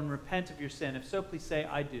this world, and repent of your sin? If so, please say,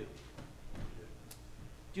 I do.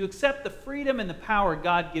 Do you accept the freedom and the power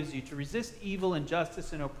God gives you to resist evil,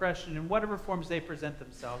 injustice, and oppression in whatever forms they present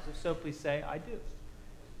themselves? If so, please say, I do.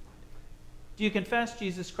 Do you confess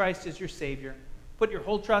Jesus Christ as your Savior, put your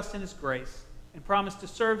whole trust in His grace, and promise to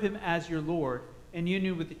serve Him as your Lord, in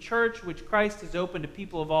union with the church which Christ has opened to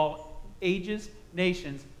people of all ages,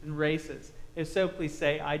 nations, and races? If so, please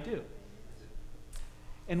say, I do.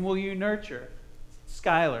 And will you nurture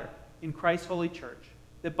Skylar in Christ's holy church,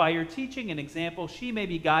 that by your teaching and example she may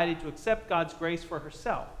be guided to accept God's grace for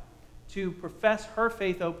herself, to profess her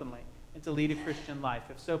faith openly, and to lead a Christian life?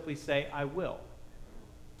 If so, please say, I will.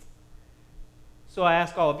 So I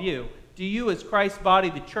ask all of you, do you as Christ's body,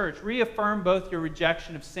 the church, reaffirm both your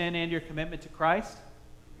rejection of sin and your commitment to Christ?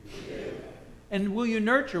 Yes. And will you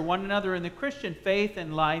nurture one another in the Christian faith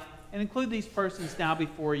and life, and include these persons now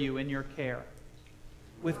before you in your care?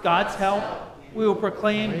 With God's help, we will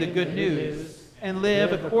proclaim the good news and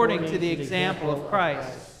live according to the example of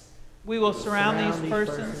Christ. We will surround these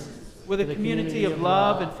persons with a community of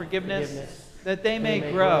love and forgiveness, that they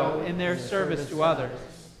may grow in their service to others.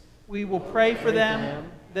 We will pray for them,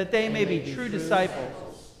 that they may be true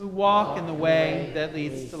disciples who walk in the way that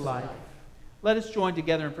leads to life. Let us join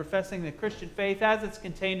together in professing the Christian faith as it's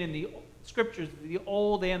contained in the Scriptures, the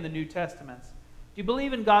Old and the New Testaments. Do you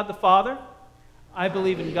believe in God the Father? I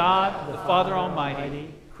believe in God, the Father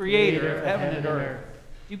Almighty, creator of heaven and earth.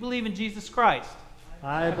 you believe in Jesus Christ?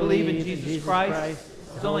 I believe in Jesus Christ,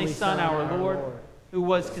 his only Son, our Lord, who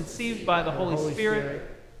was conceived by the Holy Spirit,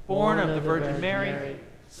 born of the Virgin Mary,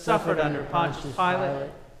 suffered under Pontius Pilate,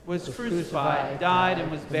 was crucified, died, and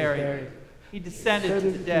was buried. He descended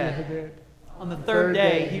to the dead. On the third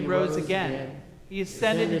day he rose again. He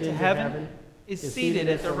ascended into heaven, is seated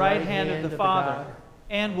at the right hand of the Father,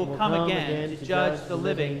 and will come again to judge the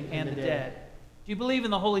living and the dead. Do you believe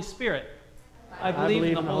in the Holy Spirit? I believe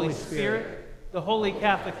in the Holy Spirit, the Holy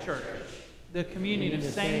Catholic Church, the communion of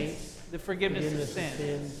saints, the forgiveness of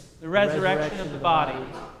sins, the resurrection of the body,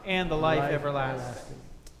 and the life everlasting.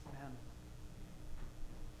 Amen.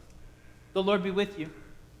 The Lord be with you.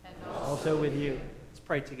 And also with you. Let's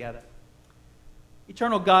pray together.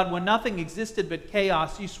 Eternal God, when nothing existed but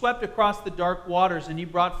chaos, you swept across the dark waters and you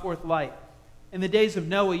brought forth light. In the days of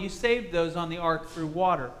Noah, you saved those on the ark through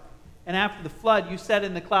water. And after the flood, you set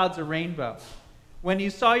in the clouds a rainbow. When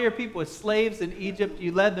you saw your people as slaves in Egypt,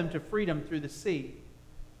 you led them to freedom through the sea.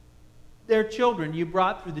 Their children you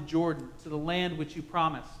brought through the Jordan to the land which you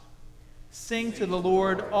promised. Sing to the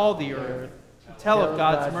Lord, all the earth, and tell of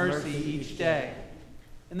God's mercy each day.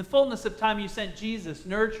 In the fullness of time you sent Jesus,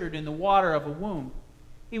 nurtured in the water of a womb.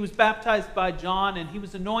 He was baptized by John, and he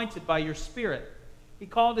was anointed by your Spirit. He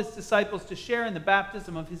called his disciples to share in the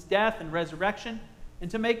baptism of his death and resurrection,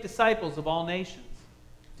 and to make disciples of all nations.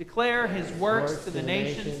 Declare his works to the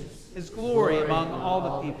nations, his glory among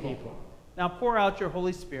all the people. Now pour out your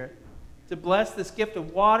Holy Spirit to bless this gift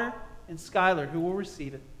of water and Skylar, who will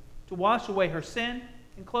receive it, to wash away her sin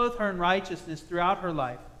and clothe her in righteousness throughout her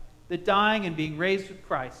life, that dying and being raised with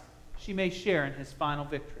Christ, she may share in his final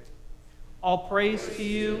victory. All praise to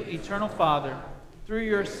you, eternal Father, through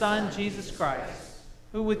your Son, Jesus Christ,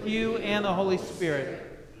 who with you and the Holy Spirit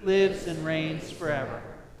lives and reigns forever.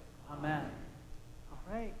 Amen. All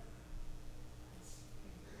right.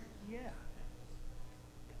 Yeah.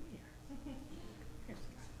 Come here. Here,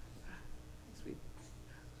 sweet.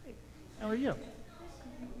 Hey, how are you?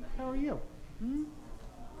 How are you? Hmm?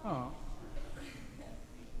 Oh.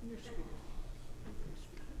 You're sweet.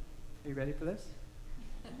 Are you ready for this?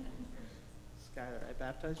 Skylar, I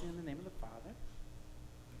baptize you in the name of the Father,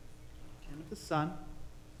 and of the Son,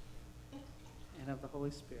 and of the Holy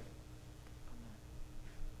Spirit. Amen.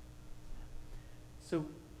 So,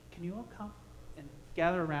 can you all come and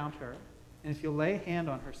gather around her? And if you'll lay a hand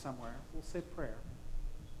on her somewhere, we'll say prayer.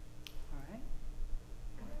 All right?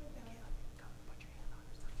 Michaela, come, put your hand on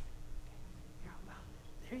her somewhere. Here, how about?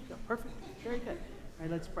 There you go. Perfect. Very good. All right,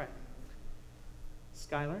 let's pray.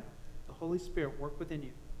 Skylar, the Holy Spirit work within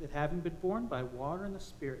you, that having been born by water and the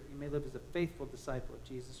Spirit, you may live as a faithful disciple of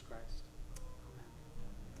Jesus Christ. Amen.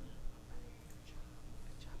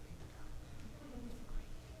 Good job, baby girl. Great.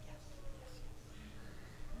 Yes, yes, yes.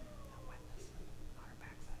 Now wet this. On her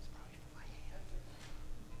backside is probably my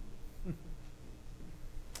hand.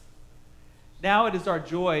 Now it is our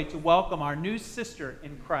joy to welcome our new sister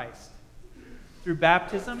in Christ. Through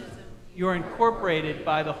baptism, you are incorporated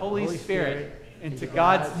by the Holy Spirit into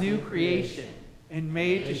God's new creation and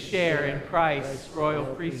made to share in Christ's royal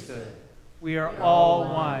priesthood. We are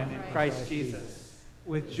all one in Christ Jesus.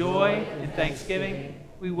 With joy and thanksgiving,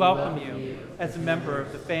 we welcome you as a member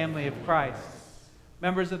of the family of Christ.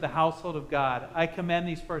 Members of the household of God, I commend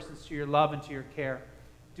these persons to your love and to your care.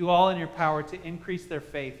 Do all in your power to increase their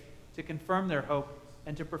faith, to confirm their hope,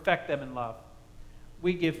 and to perfect them in love.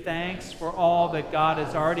 We give thanks for all that God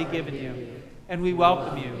has already given you, and we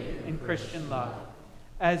welcome you in Christian love.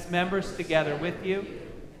 As members together with you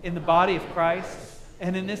in the body of Christ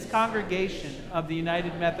and in this congregation of the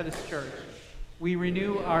United Methodist Church, we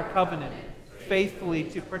renew our covenant faithfully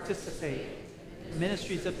to participate in the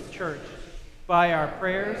ministries of the church by our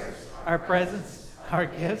prayers, our presence, our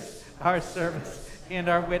gifts, our service, and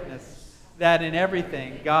our witness, that in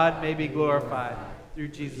everything God may be glorified through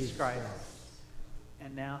Jesus Christ.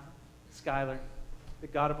 And now, Skylar, the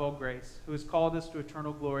God of all grace, who has called us to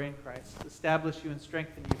eternal glory in Christ, establish you and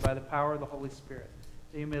strengthen you by the power of the Holy Spirit,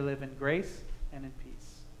 that you may live in grace and in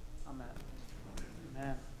peace. Amen.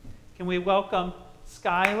 Amen. Can we welcome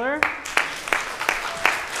Skylar?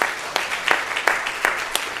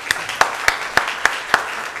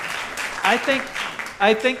 I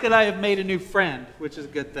think that I have made a new friend, which is a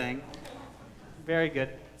good thing. Very good.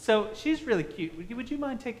 So she's really cute. Would you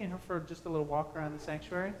mind taking her for just a little walk around the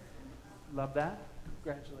sanctuary? Love that.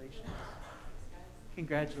 Congratulations.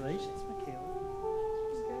 Congratulations, Michaela.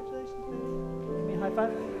 Congratulations, baby. Give me a high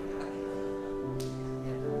five.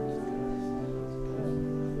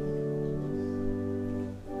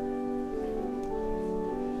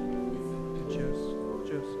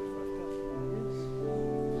 Joseph.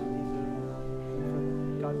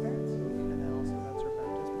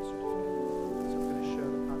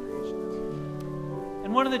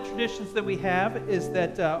 And one of the traditions that we have is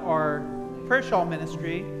that our prayer shawl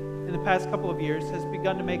ministry in the past couple of years has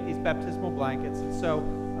begun to make these baptismal blankets. And so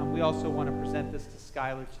we also want to present this to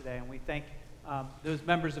Skylar today. And we thank those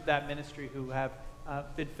members of that ministry who have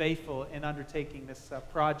been faithful in undertaking this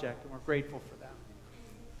project, and we're grateful for them.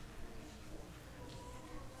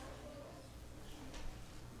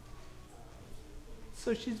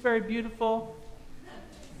 So she's very beautiful,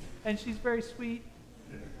 and she's very sweet,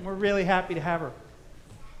 and we're really happy to have her.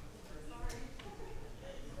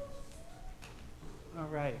 All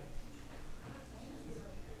right.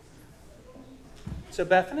 So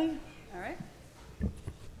Bethany? All right.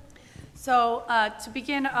 So to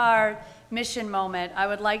begin our mission moment, I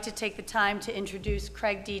would like to take the time to introduce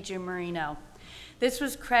Craig DiGiamarino. This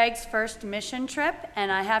was Craig's first mission trip,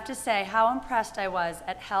 and I have to say how impressed I was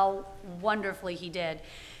at how wonderfully he did.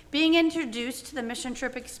 Being introduced to the mission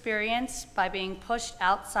trip experience by being pushed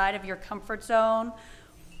outside of your comfort zone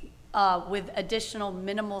with additional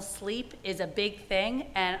minimal sleep is a big thing,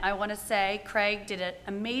 and I want to say Craig did an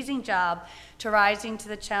amazing job to rising to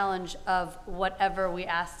the challenge of whatever we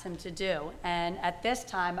asked him to do. And at this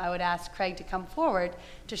time, I would ask Craig to come forward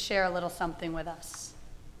to share a little something with us.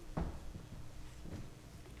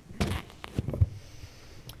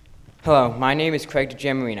 Hello, my name is Craig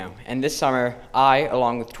DiGiamarino, and this summer, I,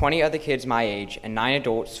 along with 20 other kids my age and 9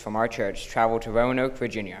 adults from our church, traveled to Roanoke,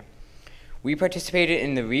 Virginia. We participated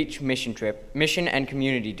in the REACH Mission and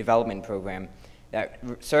Community Development Program that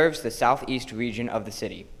serves the southeast region of the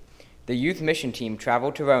city. The youth mission team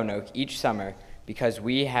traveled to Roanoke each summer because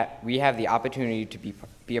we have the opportunity to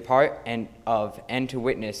be a part and to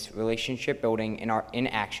witness relationship building in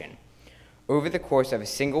action. Over the course of a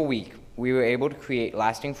single week, we were able to create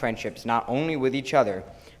lasting friendships not only with each other,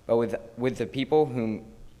 but with the people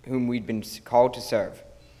whom we'd been called to serve.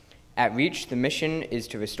 At REACH, the mission is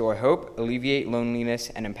to restore hope, alleviate loneliness,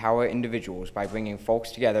 and empower individuals by bringing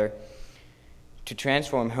folks together to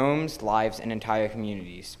transform homes, lives, and entire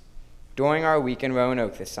communities. During our week in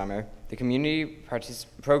Roanoke this summer, the community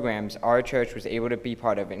programs our church was able to be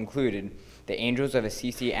part of included the Angels of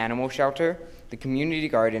Assisi Animal Shelter, the Community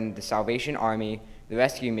Garden, the Salvation Army, the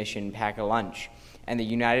Rescue Mission Pack a Lunch, and the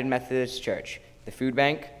United Methodist Church, the Food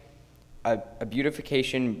Bank, a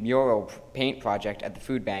beautification mural paint project at the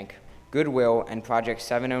Food Bank, Goodwill, and Project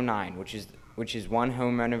 709, which is one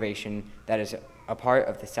home renovation that is a part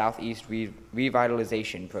of the Southeast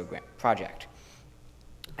Revitalization project.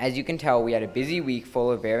 As you can tell, we had a busy week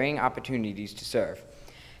full of varying opportunities to serve.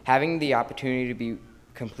 Having the opportunity to be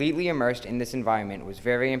completely immersed in this environment was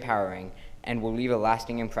very empowering and will leave a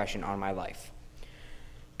lasting impression on my life.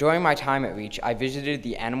 During my time at REACH, I visited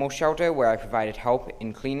the animal shelter where I provided help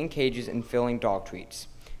in cleaning cages and filling dog treats.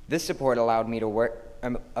 This support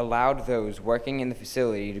allowed those working in the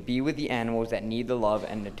facility to be with the animals that need the love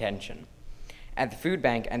and attention. At the food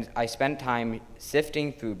bank, I spent time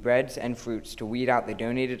sifting through breads and fruits to weed out the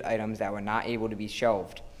donated items that were not able to be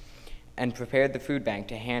shelved, and prepared the food bank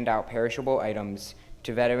to hand out perishable items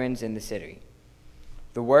to veterans in the city.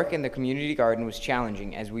 The work in the community garden was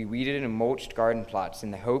challenging as we weeded and mulched garden plots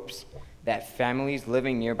in the hopes that families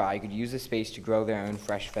living nearby could use the space to grow their own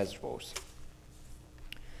fresh vegetables.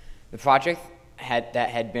 The project that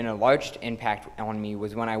had been a large impact on me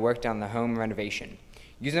was when I worked on the home renovation.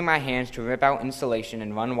 Using my hands to rip out insulation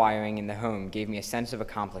and run wiring in the home gave me a sense of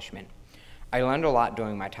accomplishment. I learned a lot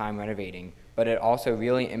during my time renovating, but it also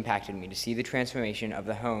really impacted me to see the transformation of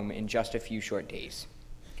the home in just a few short days.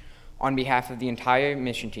 On behalf of the entire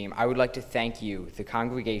mission team, I would like to thank you, the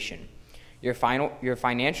congregation. Your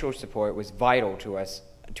financial support was vital to us,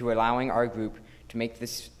 to allowing our group to make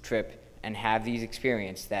this trip and have these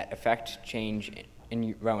experiences that affect change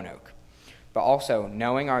in Roanoke. But also,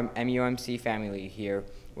 knowing our MUMC family here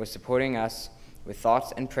was supporting us with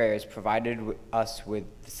thoughts and prayers provided us with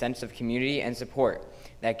the sense of community and support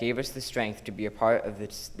that gave us the strength to be a part of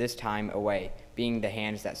this time away, being the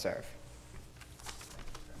hands that serve.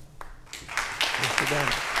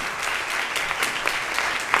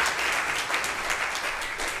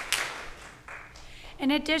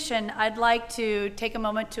 In addition, I'd like to take a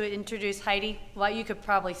moment to introduce Heidi. Well, you could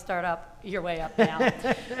probably start up your way up now.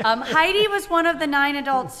 Heidi was one of the 9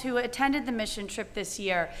 adults who attended the mission trip this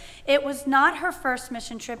year. It was not her first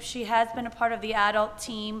mission trip. She has been a part of the adult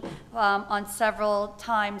team on several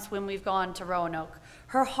times when we've gone to Roanoke.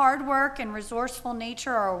 Her hard work and resourceful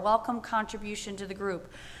nature are a welcome contribution to the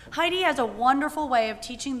group. Heidi has a wonderful way of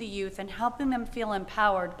teaching the youth and helping them feel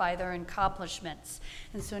empowered by their accomplishments.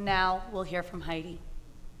 And so now we'll hear from Heidi.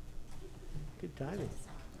 Good timing.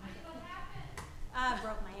 I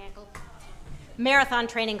broke my ankle. Marathon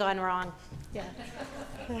training gone wrong. Yeah.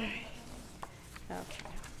 Okay.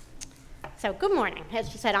 So good morning. As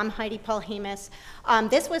she said, I'm Heidi Polhemus.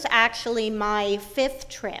 This was actually my 5th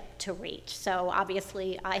trip to Reach, so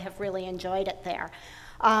obviously I have really enjoyed it there.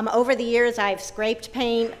 Over the years, I've scraped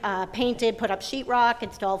paint, painted, put up sheetrock,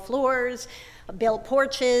 installed floors, built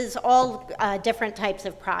porches, all different types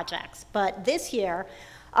of projects. But this year,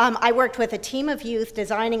 I worked with a team of youth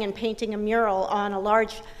designing and painting a mural on a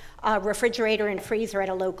large refrigerator and freezer at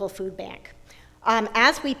a local food bank.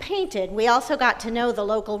 As we painted, we also got to know the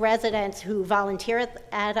local residents who volunteer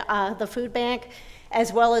at the food bank,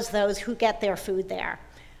 as well as those who get their food there.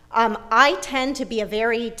 I tend to be a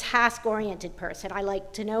very task-oriented person. I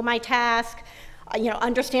like to know my task,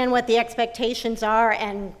 understand what the expectations are,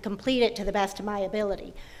 and complete it to the best of my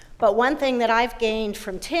ability. But one thing that I've gained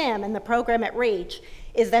from Tim and the program at Reach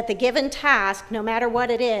is that the given task, no matter what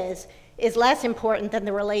it is less important than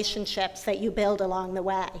the relationships that you build along the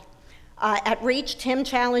way. At Reach, Tim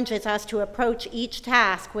challenges us to approach each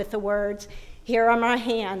task with the words, "Here are my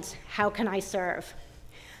hands, how can I serve?"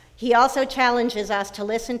 He also challenges us to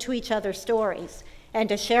listen to each other's stories and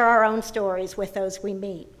to share our own stories with those we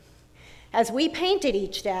meet. As we painted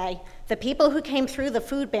each day, the people who came through the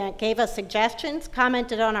food bank gave us suggestions,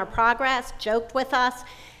 commented on our progress, joked with us,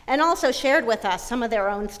 and also shared with us some of their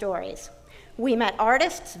own stories. We met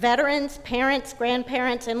artists, veterans, parents,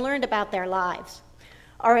 grandparents, and learned about their lives.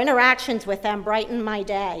 Our interactions with them brightened my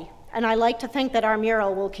day, and I like to think that our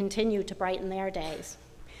mural will continue to brighten their days.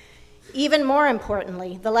 Even more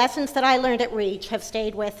importantly, the lessons that I learned at Reach have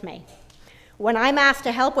stayed with me. When I'm asked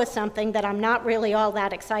to help with something that I'm not really all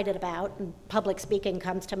that excited about, and public speaking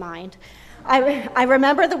comes to mind, I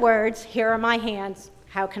remember the words, "Here are my hands,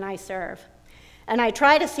 how can I serve?" And I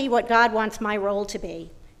try to see what God wants my role to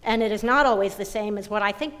be, and it is not always the same as what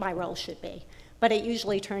I think my role should be, but it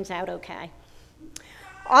usually turns out okay.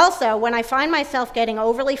 Also, when I find myself getting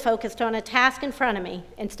overly focused on a task in front of me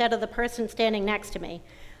instead of the person standing next to me,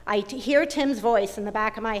 I hear Tim's voice in the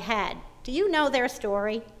back of my head. "Do you know their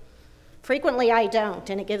story?" Frequently I don't,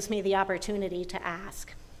 and it gives me the opportunity to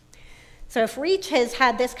ask. So if Reach has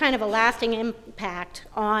had this kind of a lasting impact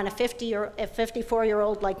on a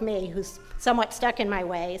 54-year-old like me who's somewhat stuck in my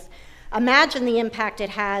ways, imagine the impact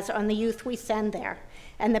it has on the youth we send there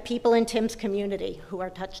and the people in Tim's community who are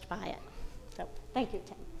touched by it. So thank you,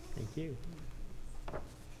 Tim. Thank you.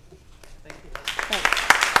 Thank you. Thanks.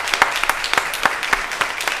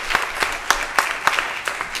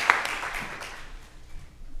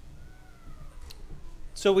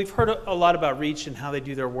 So we've heard a lot about Reach and how they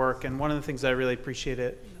do their work, and one of the things I really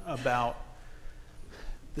appreciate about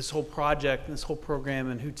this whole project and this whole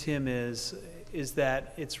program and who Tim is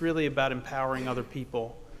that it's really about empowering other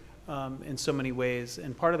people in so many ways,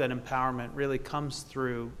 and part of that empowerment really comes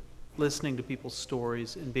through listening to people's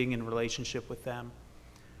stories and being in relationship with them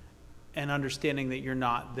and understanding that you're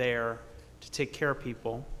not there to take care of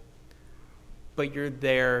people, but you're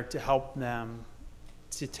there to help them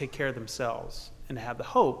to take care of themselves and to have the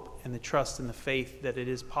hope and the trust and the faith that it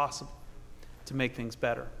is possible to make things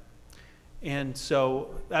better. And so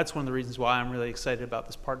that's one of the reasons why I'm really excited about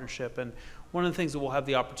this partnership. And one of the things that we'll have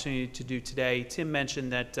the opportunity to do today, Tim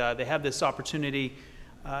mentioned that they have this opportunity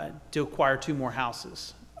to acquire 2 more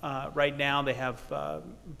houses. Right now they have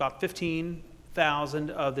about $15,000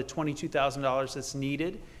 of the $22,000 that's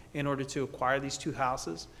needed in order to acquire these 2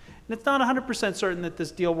 houses. And it's not 100% certain that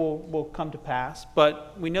this deal will come to pass,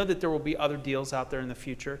 but we know that there will be other deals out there in the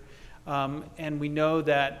future. And we know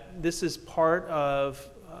that this is part of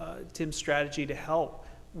Tim's strategy to help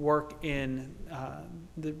work in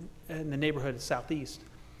the neighborhood of Southeast.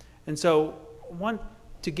 And so I want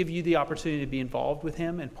to give you the opportunity to be involved with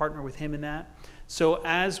him and partner with him in that. So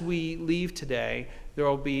as we leave today, there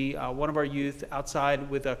will be one of our youth outside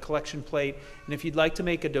with a collection plate. And if you'd like to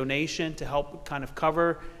make a donation to help kind of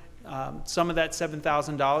cover some of that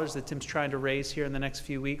 $7,000 that Tim's trying to raise here in the next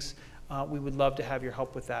few weeks, we would love to have your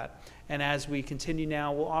help with that. And as we continue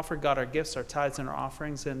now, we'll offer God our gifts, our tithes, and our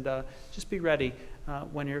offerings, and just be ready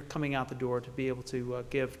when you're coming out the door to be able to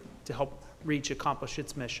give to help Reach accomplish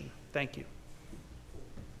its mission. Thank you.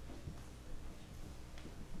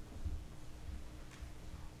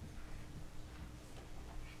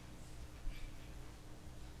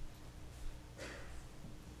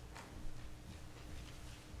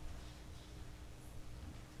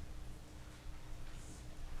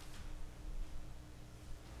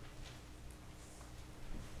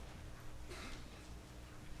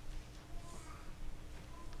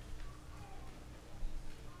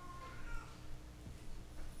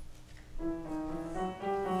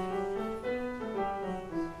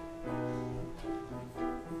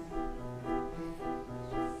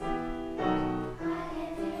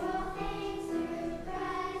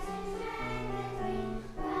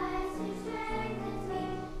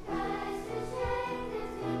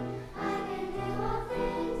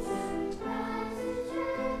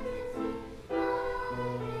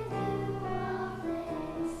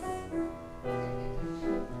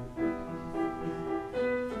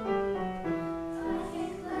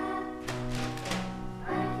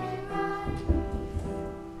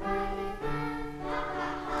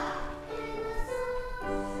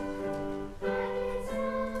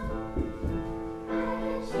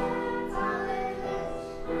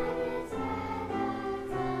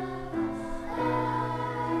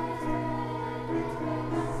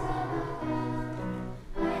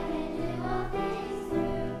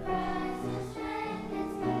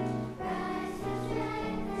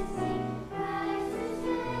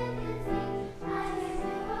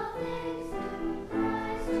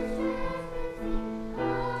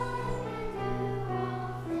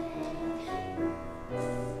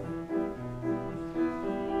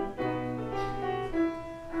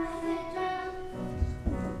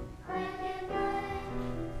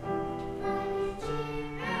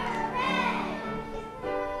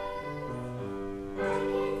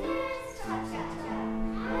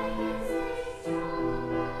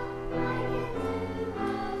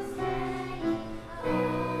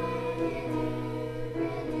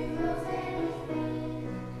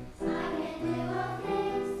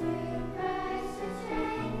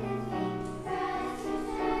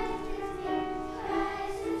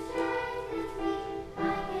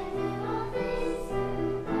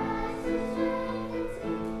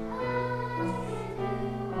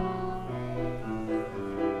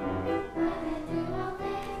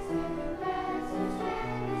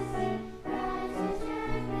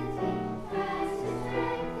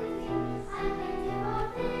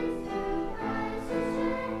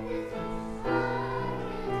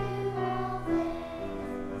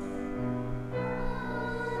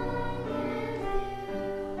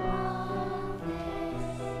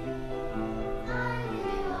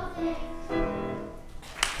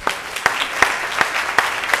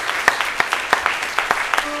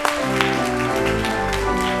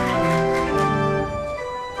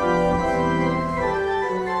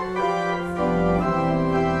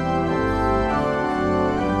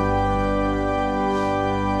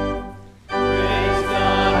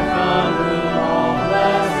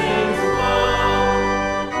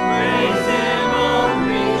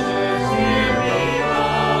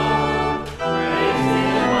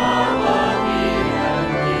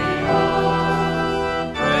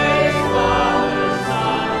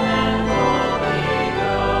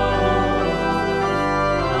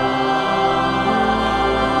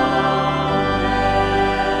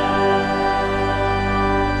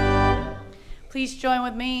 Please join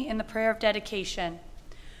with me in the prayer of dedication.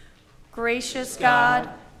 Gracious God,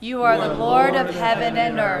 you are the Lord of heaven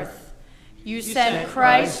and earth. You sent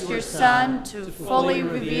Christ, your Son, to fully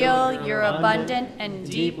reveal your abundant and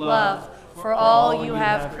deep love for all you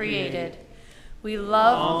have created. We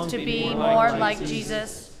love to be more like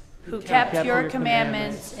Jesus, who kept your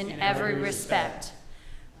commandments in every respect.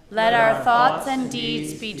 Let our thoughts and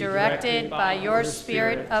deeds be directed by your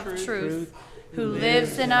Spirit of truth, who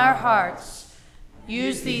lives in our hearts.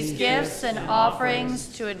 Use these gifts and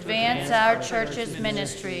offerings to advance our church's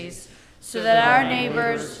ministries, so that our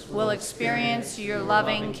neighbors will experience your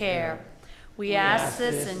loving care. We ask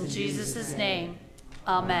this in Jesus' name.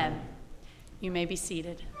 Amen. You may be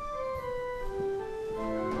seated.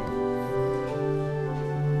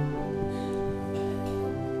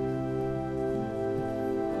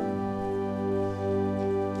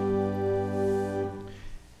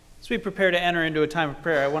 As we prepare to enter into a time of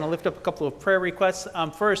prayer, I want to lift up a couple of prayer requests.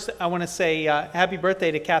 First, I want to say happy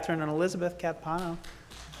birthday to Catherine and Elizabeth Capano.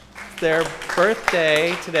 It's their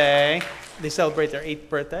birthday today. They celebrate their 8th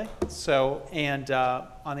birthday.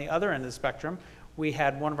 On the other end of the spectrum, we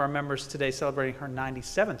had one of our members today celebrating her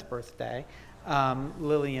 97th birthday.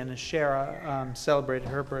 Lillian Shara celebrated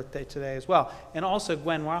her birthday today as well. And also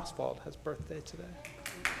Gwen Roswald has birthday today.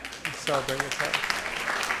 We celebrate with her.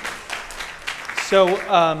 So,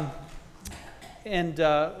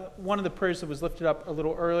 one of the prayers that was lifted up a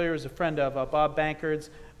little earlier is a friend of Bob Bankard's,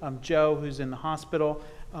 Joe, who's in the hospital.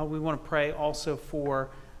 We want to pray also for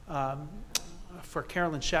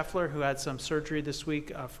Carolyn Scheffler, who had some surgery this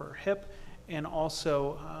week for her hip. And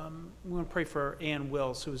also, we want to pray for Ann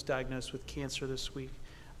Wills, who was diagnosed with cancer this week.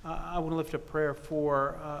 I want to lift up prayer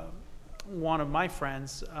for one of my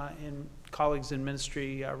friends and colleagues in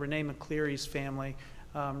ministry, Renee McCleary's family.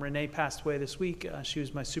 Renee passed away this week. She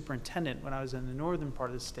was my superintendent when I was in the northern part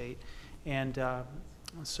of the state. And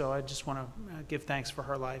so I just want to give thanks for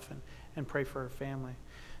her life and pray for her family.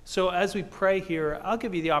 So as we pray here, I'll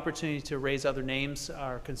give you the opportunity to raise other names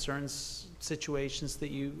or concerns, situations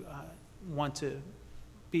that you want to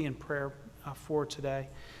be in prayer for today.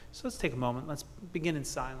 So let's take a moment. Let's begin in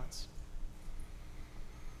silence.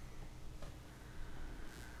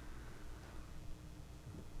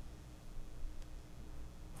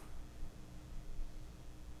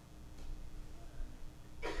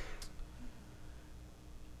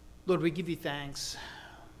 Lord, we give you thanks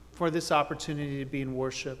for this opportunity to be in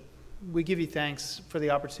worship. We give you thanks for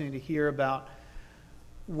the opportunity to hear about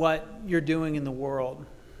what you're doing in the world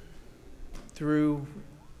through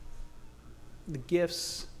the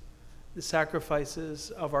gifts, the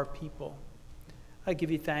sacrifices of our people. I give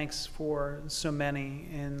you thanks for so many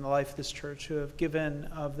in the life of this church who have given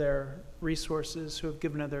of their resources, who have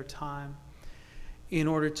given of their time in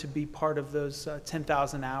order to be part of those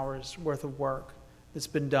 10,000 hours worth of work that's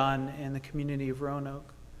been done in the community of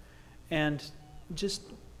Roanoke. And just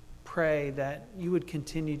pray that you would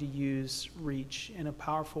continue to use Reach in a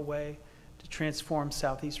powerful way to transform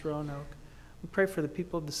Southeast Roanoke. We pray for the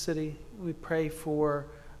people of the city. We pray for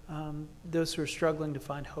those who are struggling to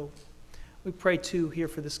find hope. We pray too here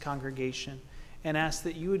for this congregation and ask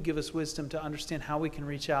that you would give us wisdom to understand how we can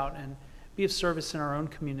reach out and be of service in our own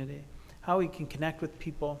community, how we can connect with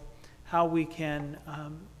people, how we can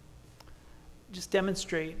just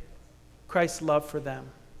demonstrate Christ's love for them.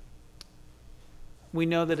 We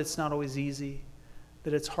know that it's not always easy,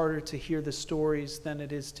 that it's harder to hear the stories than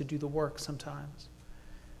it is to do the work sometimes.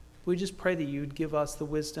 We just pray that you would give us the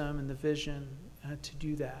wisdom and the vision to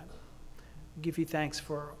do that. We give you thanks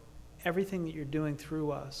for everything that you're doing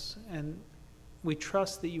through us, and we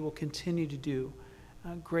trust that you will continue to do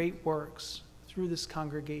great works through this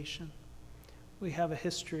congregation. We have a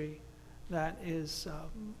history that is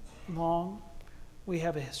long. We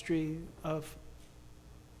have a history of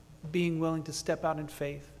being willing to step out in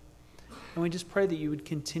faith. And we just pray that you would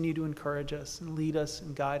continue to encourage us and lead us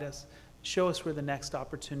and guide us, show us where the next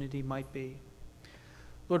opportunity might be.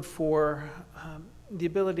 Lord, for the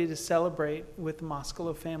ability to celebrate with the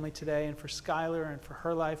Moskalo family today, and for Skylar and for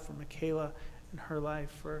her life, for Michaela and her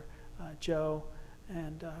life, for Joe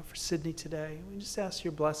and for Sydney today. We just ask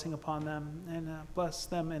your blessing upon them and bless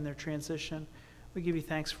them in their transition. We give you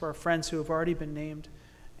thanks for our friends who have already been named,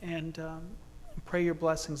 and pray your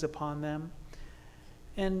blessings upon them.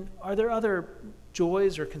 And are there other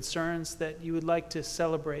joys or concerns that you would like to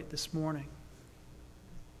celebrate this morning?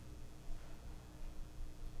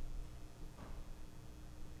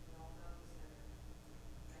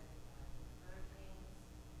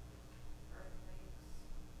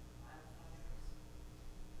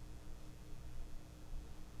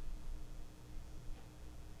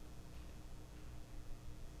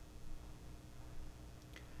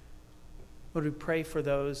 Lord, we pray for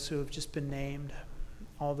those who have just been named,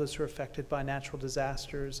 all those who are affected by natural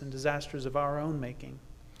disasters and disasters of our own making.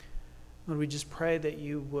 Lord, we just pray that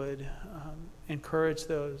you would encourage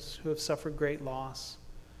those who have suffered great loss,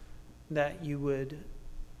 that you would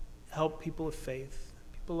help people of faith,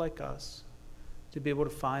 people like us, to be able to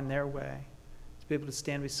find their way, to be able to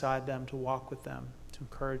stand beside them, to walk with them, to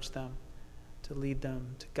encourage them, to lead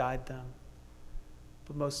them, to guide them,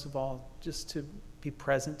 but most of all, just to be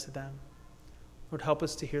present to them. Lord, help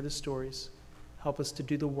us to hear the stories. Help us to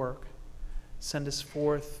do the work. Send us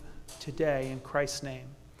forth today in Christ's name,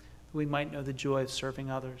 that we might know the joy of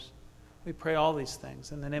serving others. We pray all these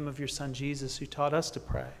things in the name of your Son, Jesus, who taught us to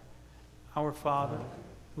pray. Our Father,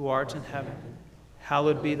 who art in heaven,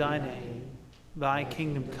 hallowed be thy name. Thy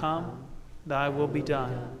kingdom come, thy will be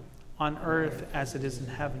done, on earth as it is in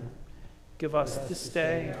heaven. Give us this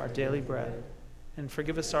day our daily bread, and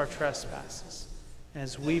forgive us our trespasses,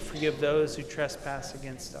 as we forgive those who trespass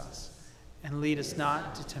against us. And lead us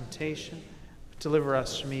not into temptation, but deliver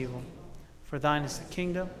us from evil. For thine is the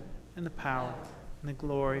kingdom, and the power, and the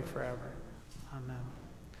glory forever. Amen.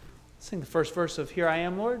 Let's sing the first verse of Here I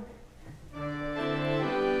Am, Lord.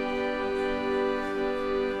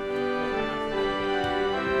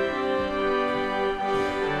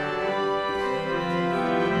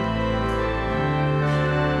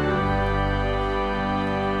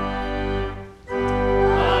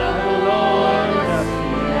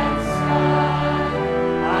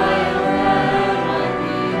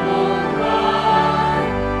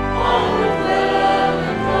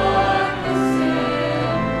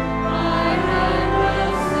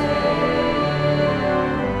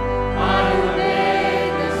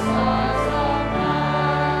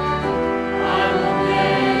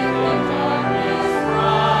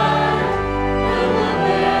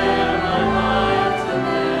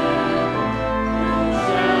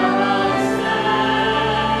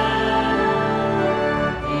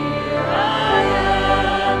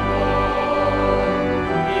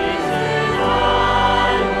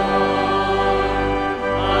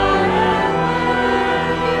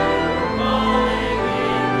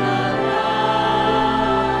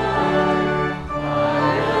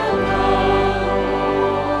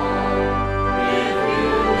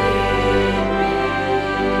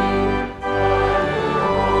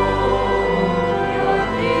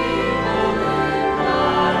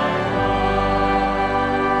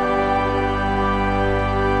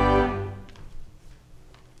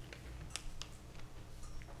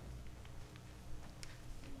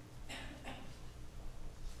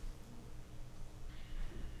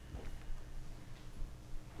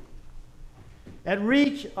 At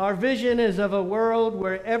Reach, our vision is of a world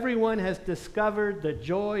where everyone has discovered the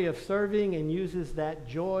joy of serving and uses that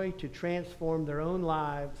joy to transform their own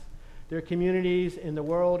lives, their communities, and the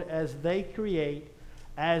world as they create,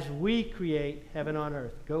 as we create heaven on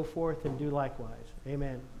earth. Go forth and do likewise.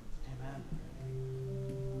 Amen. Amen.